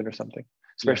break even or something.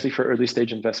 Especially for early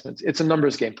stage investments, it's a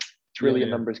numbers game. It's really a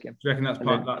numbers game. Do you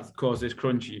reckon that's caused this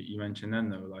crunch you mentioned then,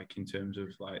 though, like in terms of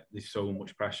like there's so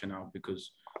much pressure now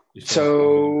because...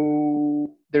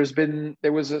 So there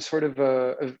was a sort of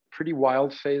a pretty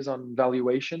wild phase on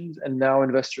valuations, and now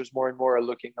investors more and more are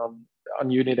looking on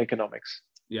unit economics.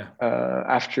 Yeah.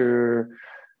 After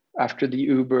the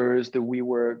Ubers, the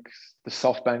WeWorks, the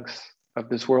SoftBanks of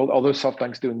this world, although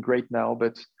SoftBank's doing great now,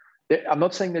 but I'm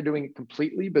not saying they're doing it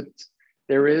completely, but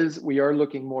we are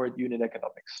looking more at unit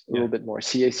economics, a little bit more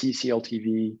CAC,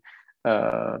 CLTV,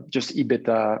 just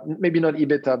EBITDA, maybe not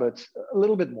EBITDA, but a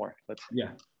little bit more.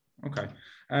 Okay.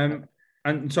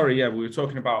 And sorry, we were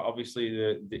talking about obviously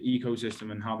the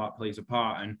ecosystem and how that plays a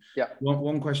part. And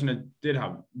one question I did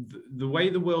have, the way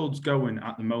the world's going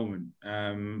at the moment,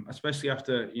 especially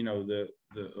after, you know, the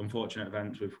unfortunate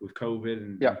events with COVID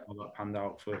and how that panned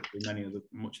out for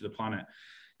much of the planet,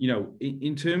 you know,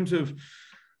 in terms of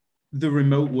the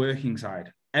remote working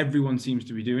side, everyone seems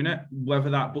to be doing it,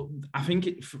 but I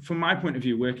think from my point of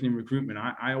view, working in recruitment,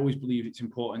 I always believe it's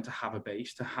important to have a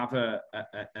base, to have a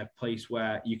place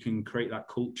where you can create that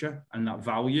culture and that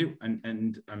value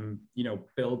and you know,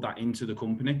 build that into the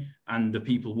company and the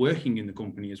people working in the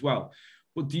company as well.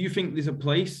 But do you think there's a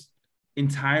place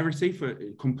entirety for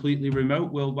completely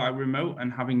remote, worldwide remote,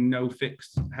 and having no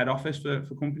fixed head office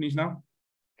for companies now?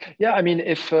 Yeah, I mean,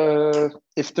 if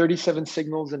 37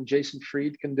 Signals and Jason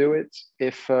Fried can do it,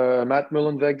 if Matt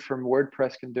Mullenweg from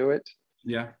WordPress can do it,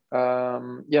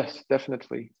 yes,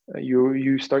 definitely.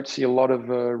 You start to see a lot of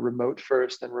remote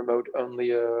first and remote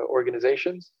only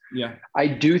organizations. Yeah, I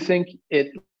do think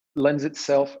it lends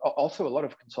itself. Also, a lot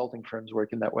of consulting firms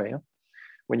work in that way. Huh?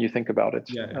 When you think about it,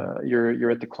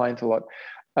 you're at the client a lot.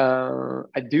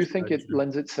 I do think it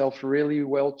lends itself really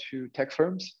well to tech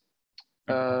firms.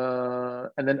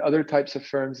 And then other types of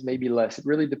firms, maybe less. It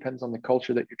really depends on the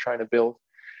culture that you're trying to build.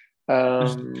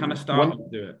 Can a startup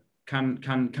do it? Can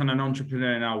an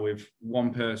entrepreneur now with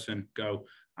one person go,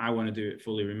 I want to do it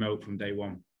fully remote from day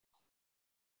one?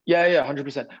 Yeah,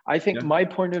 100%. I think my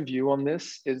point of view on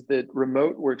this is that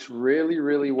remote works really,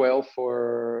 really well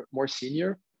for more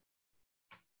senior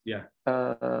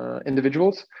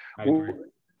individuals. I agree.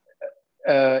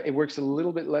 It works a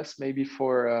little bit less maybe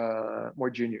for more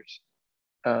juniors.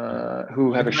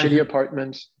 Who have a shitty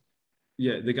apartment.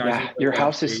 Yeah, the guys.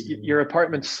 Yeah, your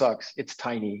apartment sucks. It's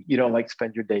tiny. You don't like to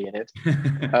spend your day in it.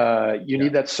 You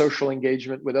need that social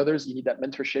engagement with others. You need that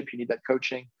mentorship. You need that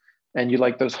coaching, and you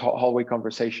like those hallway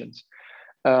conversations.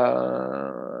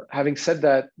 Having said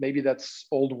that, maybe that's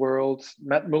old world.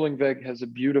 Matt Mullenweg has a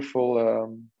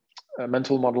beautiful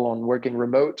mental model on working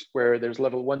remote, where there's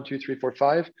level 1, 2, 3, 4,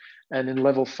 5, and in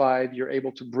level 5, you're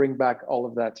able to bring back all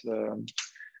of that.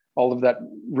 all of that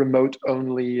remote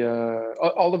only,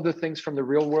 all of the things from the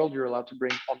real world you're allowed to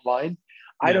bring online.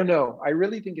 I don't know. I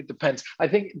really think it depends. I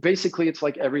think basically it's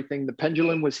like everything. The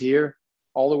pendulum was here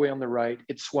all the way on the right.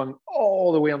 It swung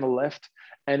all the way on the left,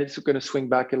 and it's going to swing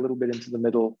back a little bit into the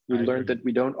middle. We learned that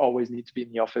we don't always need to be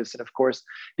in the office. And of course,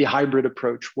 the hybrid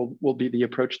approach will be the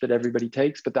approach that everybody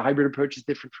takes, but the hybrid approach is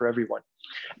different for everyone.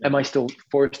 Yeah. Am I still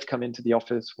forced to come into the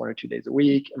office 1 or 2 days a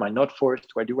week? Am I not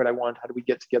forced? Do I do what I want? How do we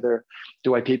get together?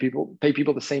 Do I pay people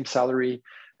the same salary?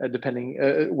 Depending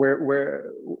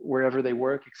wherever they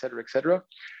work, et cetera, et cetera.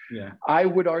 Yeah. I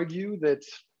would argue that.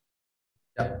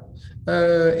 Yeah.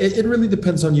 It really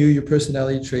depends on you, your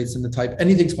personality traits, and the type.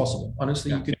 Anything's possible. Honestly,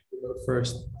 you could do remote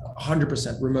first,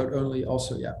 100%. Remote only,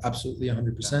 also, yeah, absolutely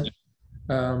 100%.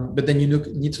 But then you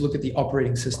need to look at the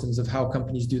operating systems of how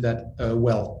companies do that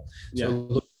well. So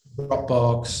look at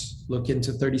Dropbox, look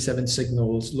into 37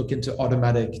 Signals, look into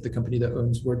Automatic, the company that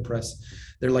owns WordPress.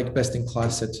 They're like best in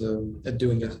class at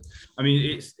doing it. I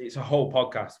mean, it's a whole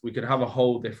podcast. We could have a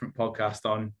whole different podcast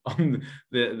on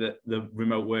the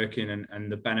remote working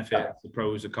and the benefits, the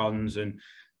pros, the cons, and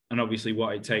obviously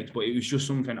what it takes. But it was just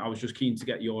something I was just keen to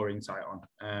get your insight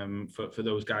on for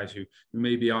those guys who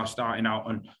maybe are starting out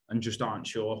and just aren't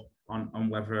sure on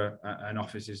whether an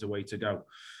office is the way to go.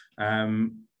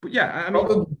 But yeah, I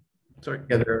mean, sorry.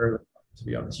 Together, to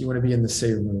be honest, you want to be in the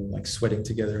same room, like sweating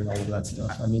together and all of that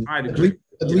stuff. I mean,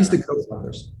 at least the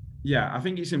co-founders. Yeah, I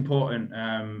think it's important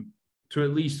to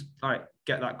at least like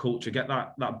get that culture, get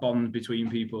that bond between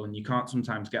people, and you can't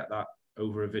sometimes get that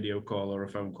over a video call or a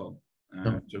phone call.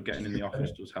 So getting in the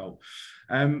office does help.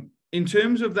 In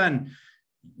terms of then,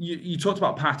 you talked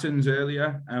about patterns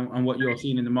earlier and what you're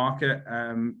seeing in the market.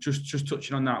 Just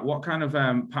touching on that, what kind of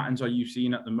patterns are you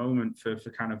seeing at the moment for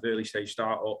kind of early stage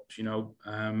startups,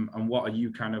 and what are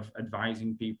you kind of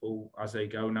advising people as they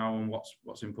go now, and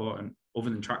what's important other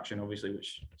than traction, obviously,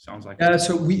 which sounds like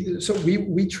so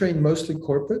we train mostly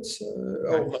corporates.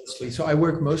 Mostly. So I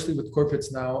work mostly with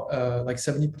corporates now. Like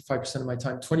 75% of my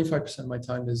time, 25% of my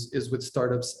time is with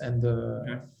startups and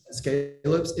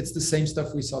scale-ups. It's the same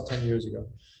stuff we saw 10 years ago.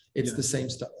 It's the same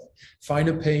stuff. Find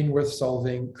a pain worth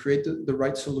solving, create the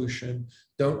right solution.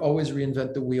 Don't always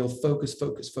reinvent the wheel. Focus.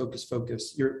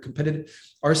 Your competitive,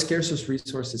 our scarcest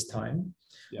resource is time.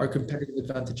 Our competitive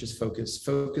advantage is focus.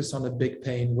 Focus on a big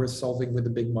pain worth solving with a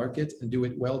big market, and do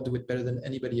it well, do it better than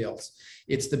anybody else.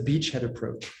 It's the beachhead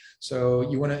approach. So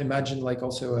you want to imagine like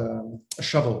also a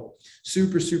shovel,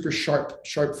 super sharp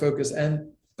focus, and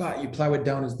you plow it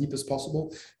down as deep as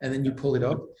possible, and then you pull it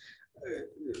up.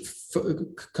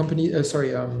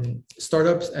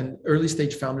 Startups and early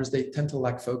stage founders, they tend to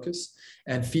lack focus,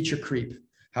 and feature creep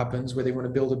happens where they want to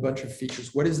build a bunch of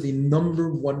features. What is the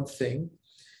number one thing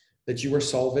that you are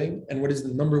solving, and what is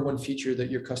the number one feature that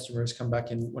your customers come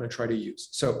back and want to try to use?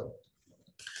 So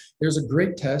there's a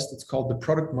great test. It's called the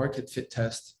product market fit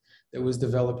test that was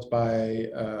developed by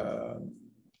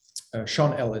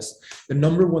Sean Ellis. The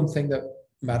number one thing that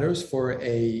matters for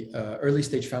a early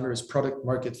stage founder is product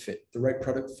market fit, the right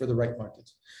product for the right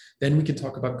market. Then we can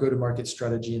talk about go-to-market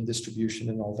strategy and distribution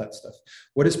and all that stuff.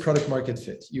 What is product market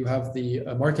fit? You have the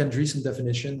Mark Andreessen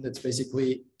definition. That's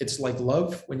basically, it's like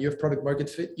love. When you have product market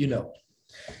fit,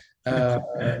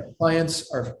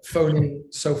 clients are phoning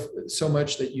so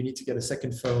much that you need to get a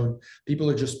second phone. People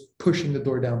are just pushing the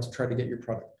door down to try to get your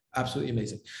product. Absolutely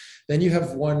amazing. Then you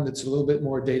have one that's a little bit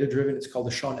more data driven. It's called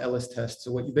the Sean Ellis test.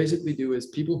 So what you basically do is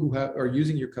people who are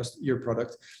using your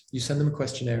product, you send them a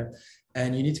questionnaire,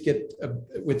 and you need to get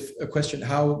with a question: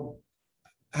 how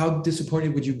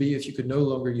disappointed would you be if you could no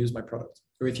longer use my product,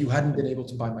 or if you hadn't been able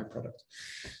to buy my product?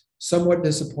 Somewhat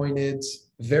disappointed,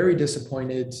 very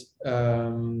disappointed,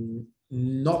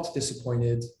 not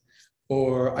disappointed,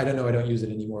 or I don't know, I don't use it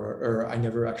anymore, or I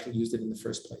never actually used it in the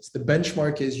first place. The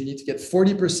benchmark is you need to get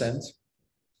 40%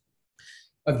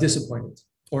 of disappointed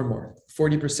or more.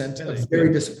 40% of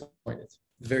very disappointed.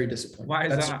 Very disappointed. Why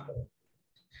is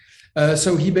that?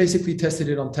 So he basically tested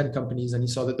it on 10 companies, and he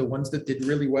saw that the ones that did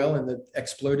really well and that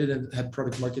exploded and had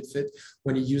product market fit,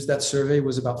 when he used that survey,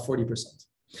 was about 40%.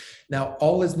 Now,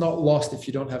 all is not lost if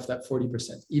you don't have that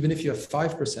 40%. Even if you have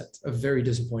 5% of very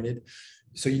disappointed,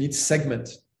 so you need to segment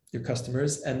your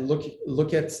customers and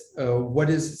look at what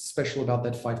is special about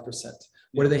that 5%.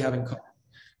 What do they have in common?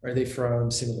 Are they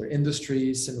from similar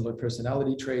industries, similar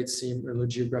personality traits, similar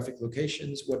geographic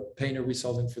locations? What pain are we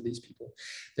solving for these people?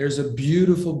 There's a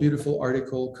beautiful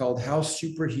article called How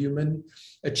Superhuman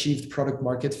Achieved Product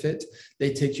Market Fit.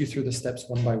 They take you through the steps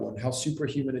one by one. How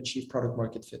Superhuman Achieved Product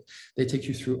Market Fit. They take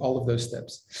you through all of those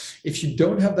steps. If you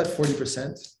don't have that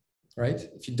 40%, right?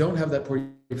 If you don't have that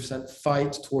 40%,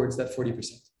 fight towards that 40%.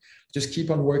 Just keep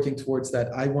on working towards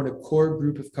that. I want a core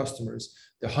group of customers,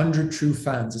 the 100 true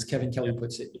fans, as Kevin Kelly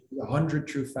puts it, 100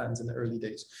 true fans in the early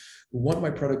days who want my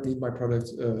product, need my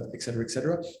product, et cetera, et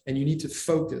cetera. And you need to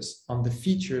focus on the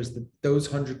features that those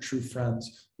 100 true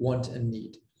fans want and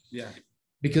need. Yeah.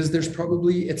 Because there's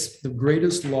probably, it's the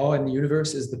greatest law in the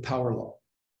universe is the power law,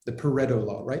 the Pareto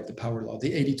law, right? The power law,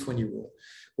 the 80-20 rule.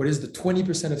 What is the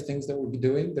 20% of things that we'll be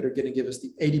doing that are going to give us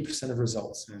the 80% of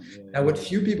results? Now, what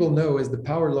few people know is the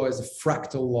power law is a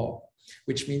fractal law,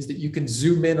 which means that you can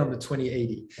zoom in on the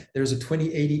 2080. There's a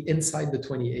 2080 inside the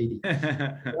 2080.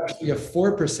 Actually, a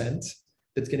 4%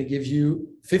 that's going to give you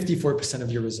 54%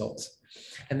 of your results.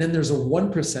 And then there's a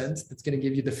 1% that's going to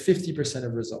give you the 50%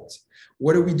 of results.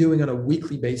 What are we doing on a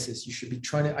weekly basis? You should be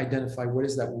trying to identify what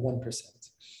is that 1%.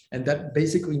 And that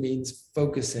basically means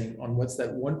focusing on what's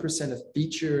that 1% of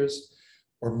features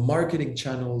or marketing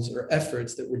channels or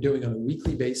efforts that we're doing on a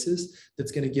weekly basis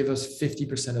that's going to give us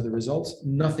 50% of the results.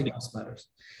 Nothing else matters.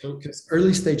 Because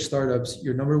early stage startups,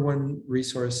 your number one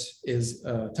resource is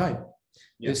time.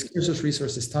 The scarcest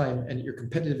resource is time, and your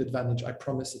competitive advantage, I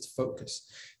promise, it's focus.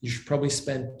 You should probably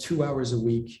spend 2 hours a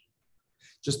week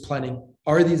just planning,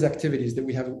 are these activities that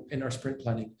we have in our sprint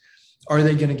planning, are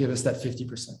they going to give us that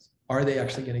 50%? Are they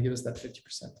actually going to give us that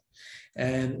 50%?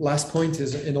 And last point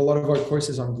is, in a lot of our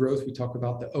courses on growth, we talk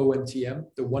about the OMTM,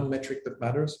 the one metric that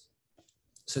matters.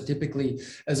 So typically,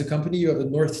 as a company, you have a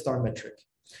North Star metric.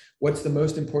 What's the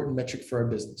most important metric for our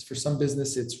business? For some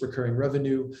business, it's recurring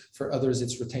revenue. For others,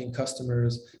 it's retained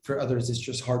customers. For others, it's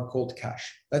just hard cold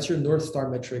cash. That's your North Star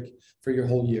metric for your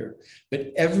whole year.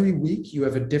 But every week, you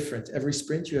have a different, every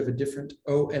sprint, you have a different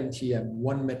OMTM,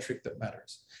 one metric that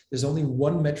matters. There's only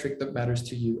one metric that matters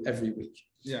to you every week.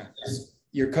 Yeah.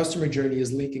 Your customer journey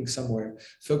is leaking somewhere.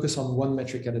 Focus on one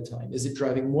metric at a time. Is it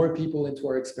driving more people into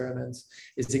our experiments?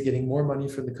 Is it getting more money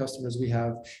from the customers we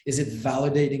have? Is it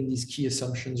validating these key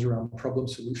assumptions around problem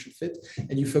solution fit?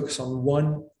 And you focus on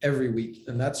one every week.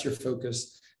 And that's your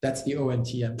focus. That's the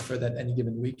OMTM for that any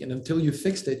given week. And until you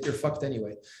fixed it, you're fucked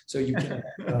anyway. So you can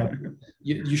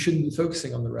you shouldn't be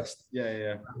focusing on the rest.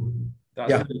 Yeah.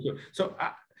 That's really good. So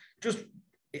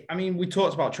I mean, we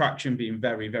talked about traction being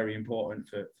very, very important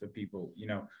for people, you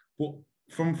know, but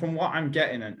from what I'm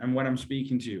getting and when I'm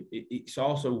speaking to you, it's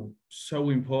also so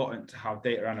important to have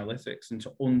data analytics and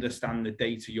to understand the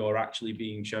data you're actually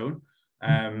being shown.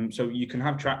 So you can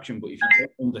have traction, but if you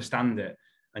don't understand it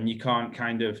and you can't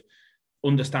kind of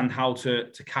understand how to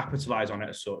capitalize on it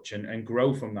as such and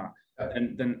grow from that,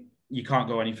 and then you can't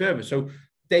go any further. So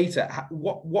data,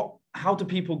 how do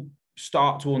people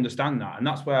start to understand that? And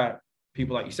that's where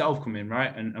people like yourself come in,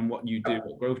 right? And what you do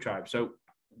at Growth Tribe. So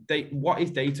what is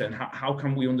data and how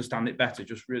can we understand it better?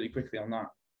 Just really quickly on that.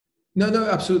 No,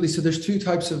 absolutely. So there's two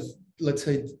types of, let's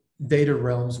say, data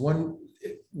realms. One,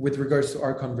 with regards to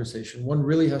our conversation, one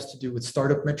really has to do with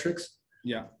startup metrics.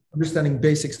 Yeah. Understanding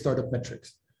basic startup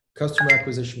metrics, customer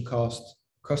acquisition cost,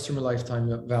 customer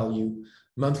lifetime value,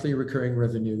 monthly recurring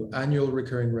revenue, annual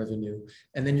recurring revenue,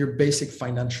 and then your basic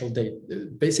financial data,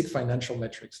 basic financial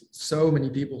metrics. So many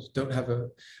people don't have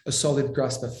a solid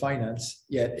grasp of finance,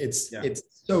 yet it's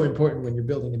so important when you're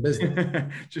building a business.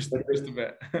 just a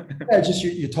bit. Just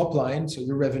your top line, so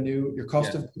your revenue, your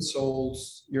cost of goods sold,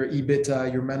 your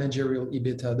EBITDA, your managerial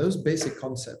EBITDA, those basic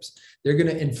concepts, they're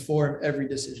going to inform every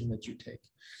decision that you take.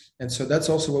 And so that's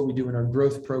also what we do in our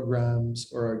growth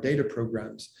programs or our data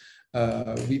programs.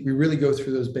 We really go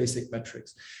through those basic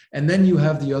metrics. And then you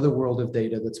have the other world of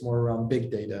data that's more around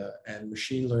big data and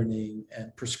machine learning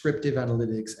and prescriptive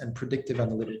analytics and predictive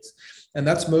analytics. And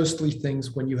that's mostly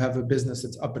things when you have a business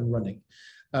that's up and running.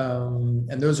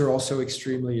 And those are also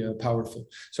extremely powerful.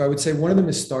 So I would say one of them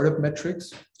is startup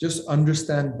metrics. Just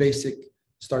understand basic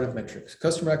startup metrics.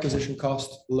 Customer acquisition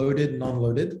cost, loaded,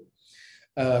 non-loaded.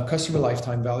 Customer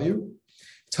lifetime value.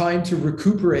 Time to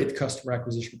recuperate customer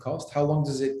acquisition cost. How long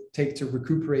does it take to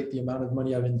recuperate the amount of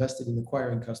money I've invested in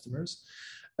acquiring customers?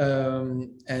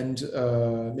 And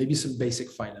maybe some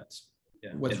basic finance.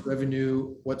 What's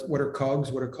revenue? What are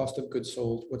COGS? What are cost of goods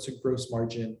sold? What's a gross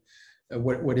margin?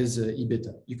 What is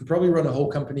EBITDA? You could probably run a whole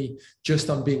company just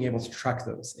on being able to track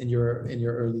those in your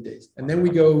early days. And then we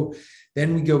go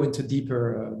into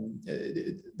deeper.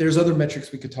 There's other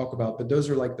metrics we could talk about, but those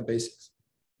are like the basics.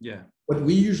 Yeah. What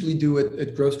we usually do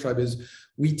at Growth Tribe is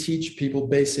we teach people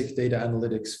basic data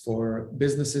analytics for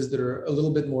businesses that are a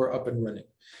little bit more up and running.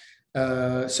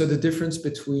 So the difference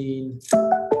between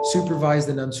supervised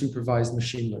and unsupervised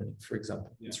machine learning, for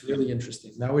example, it's really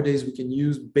interesting. Nowadays, we can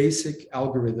use basic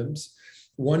algorithms.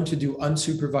 One, to do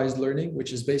unsupervised learning,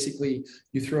 which is basically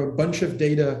you throw a bunch of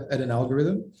data at an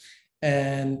algorithm,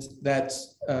 and that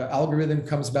algorithm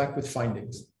comes back with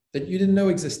findings that you didn't know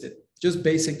existed. just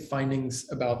basic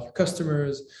findings about your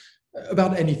customers,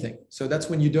 about anything. So that's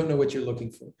when you don't know what you're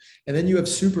looking for. And then you have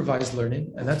supervised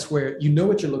learning, and that's where you know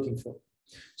what you're looking for.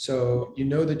 So you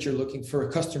know that you're looking for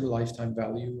a customer lifetime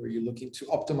value, or you're looking to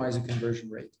optimize a conversion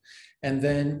rate. And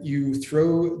then you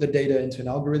throw the data into an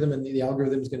algorithm, and the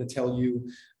algorithm is going to tell you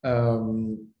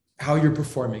how you're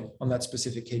performing on that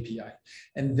specific KPI.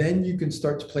 And then you can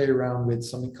start to play around with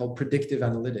something called predictive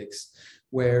analytics,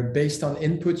 where based on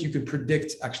input, you can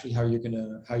predict actually how you're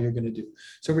gonna do.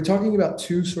 So we're talking about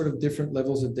two sort of different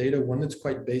levels of data. One that's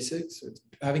quite basic, so it's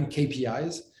having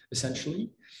KPIs essentially,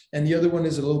 and the other one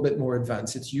is a little bit more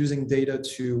advanced. It's using data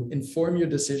to inform your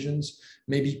decisions,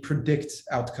 maybe predict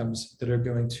outcomes that are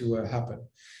going to happen.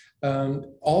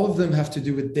 All of them have to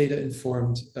do with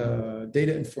data-informed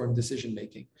decision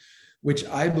making, which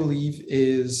I believe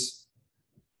is,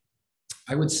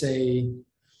 I would say,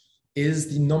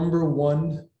 is the number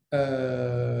one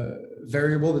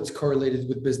variable that's correlated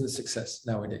with business success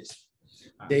nowadays.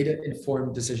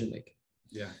 Data-informed decision making.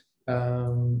 Yeah.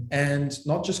 And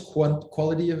not just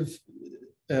quality of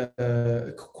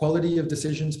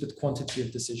decisions, but quantity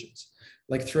of decisions.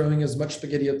 Like throwing as much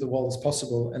spaghetti at the wall as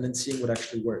possible and then seeing what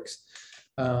actually works.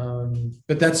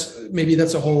 But that's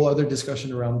a whole other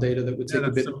discussion around data that would take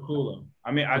a bit. So cool though.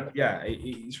 I mean,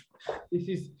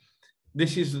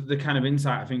 this is the kind of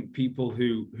insight I think people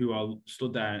who are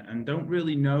stood there and don't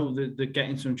really know that they're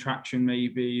getting some traction.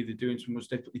 Maybe they're doing some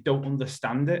stuff, but they don't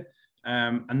understand it.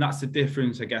 And that's the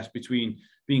difference, I guess, between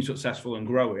being successful and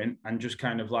growing and just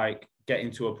kind of like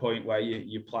getting to a point where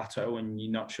you plateau and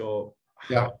you're not sure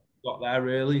how you got there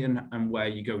really and where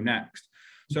you go next.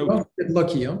 So get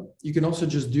lucky, huh? You can also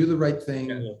just do the right thing.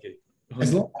 Get lucky.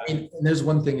 And there's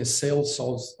one thing: is sales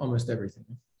solves almost everything.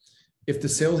 If the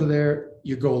sales are there,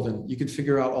 you're golden. You can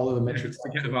figure out all of the metrics.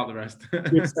 Forget about the rest.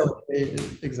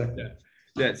 Exactly.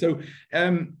 Yeah. So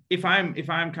if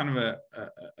I'm kind of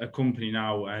a company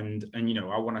now and you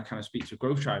know I want to kind of speak to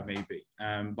Growth Tribe maybe,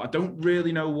 but I don't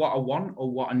really know what I want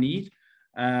or what I need.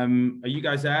 Are you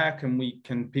guys there?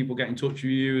 Can people get in touch with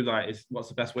you? Like, what's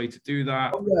the best way to do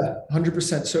that? Oh, yeah,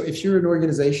 100%. So if you're an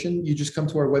organization, you just come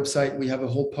to our website. We have a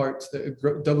whole part,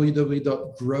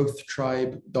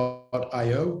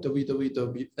 www.growthtribe.io,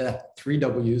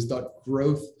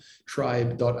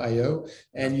 www.growthtribe.io,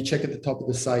 and you check at the top of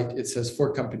the site. It says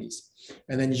for companies,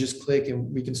 and then you just click,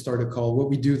 and we can start a call. What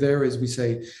we do there is we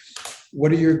say,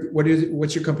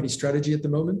 what's your company strategy at the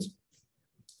moment?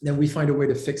 Then we find a way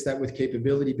to fix that with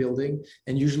capability building,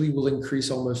 and usually we'll increase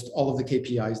almost all of the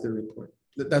KPIs that are important.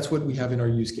 That's what we have in our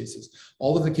use cases.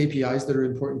 All of the KPIs that are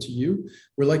important to you.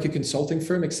 We're like a consulting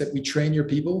firm, except we train your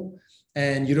people,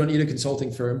 and you don't need a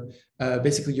consulting firm.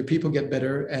 Basically, your people get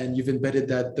better, and you've embedded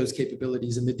those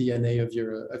capabilities in the DNA of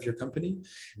your company.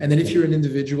 And then if you're an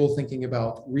individual thinking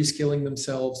about reskilling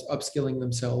themselves, upskilling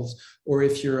themselves, or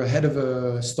if you're a head of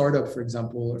a startup, for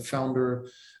example, or founder,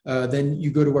 then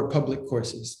you go to our public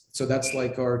courses. So that's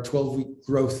like our 12-week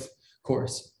growth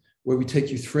course, where we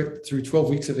take you through 12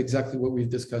 weeks of exactly what we've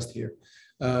discussed here.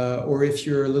 Or if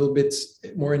you're a little bit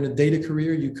more in a data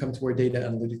career, you come to our data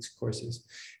analytics courses.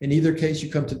 In either case,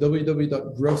 you come to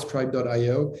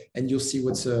www.growthtribe.io and you'll see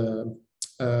what's a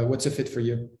fit for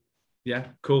you. Yeah,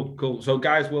 cool. So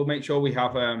guys, we'll make sure we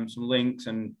have some links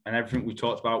and everything we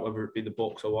talked about, whether it be the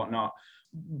books or whatnot.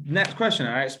 Next question.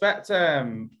 I expect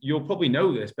you'll probably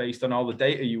know this based on all the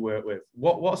data you work with.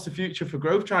 What's the future for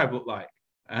Growth Tribe look like?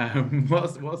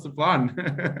 What's the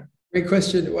plan? Great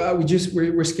question. Well,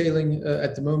 we're scaling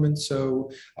at the moment. So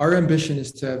our ambition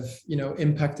is to have,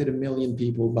 impacted 1 million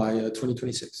people by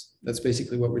 2026. That's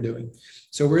basically what we're doing.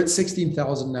 So we're at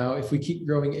 16,000 now. If we keep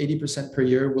growing 80% per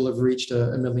year, we'll have reached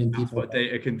 1 million people. That's what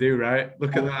data can do, right?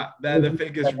 Look at that. They're the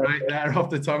figures right there off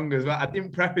the tongue as well. I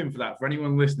didn't prep him for that. For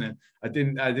anyone listening, I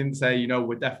didn't say,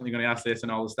 we're definitely going to ask this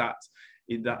and all the stats.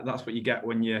 That's what you get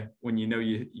when you know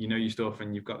your stuff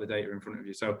and you've got the data in front of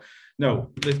you. So no,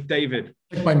 David.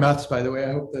 My maths, by the way.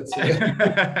 I hope that's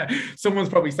someone's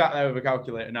probably sat there with a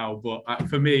calculator now, but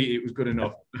for me it was good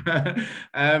enough.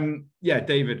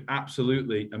 David,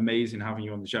 absolutely amazing having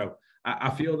you on the show. I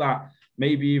feel that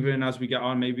maybe even as we get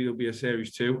on, maybe there'll be a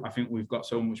series 2. I think we've got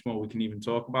so much more we can even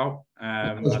talk about.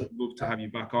 I'd love to have you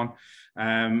back on.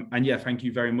 And thank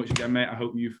you very much again, mate. I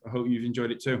hope you've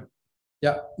enjoyed it too.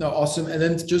 Yeah, no, awesome. And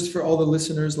then just for all the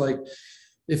listeners, like,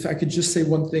 if I could just say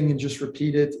one thing and just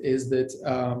repeat it, is that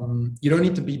you don't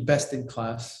need to be best in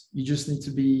class. You don't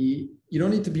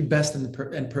need to be best and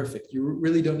perfect. You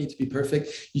really don't need to be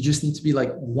perfect. You just need to be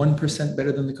like 1%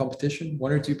 better than the competition,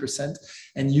 1 or 2%.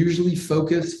 And usually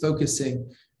focusing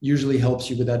usually helps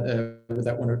you with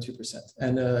that 1 or 2%.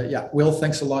 And Will,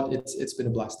 thanks a lot. It's been a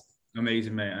blast.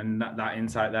 Amazing, mate. And that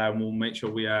insight there, and we'll make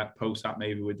sure we post that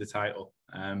maybe with the title,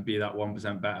 be that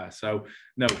 1% better. So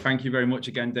no, thank you very much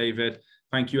again, David.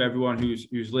 Thank you everyone who's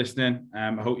listening.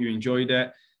 I hope you enjoyed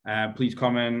it. Please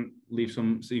comment, leave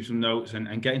some notes,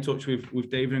 and get in touch with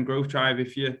David and Growth Tribe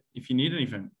if you need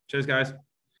anything. Cheers, guys.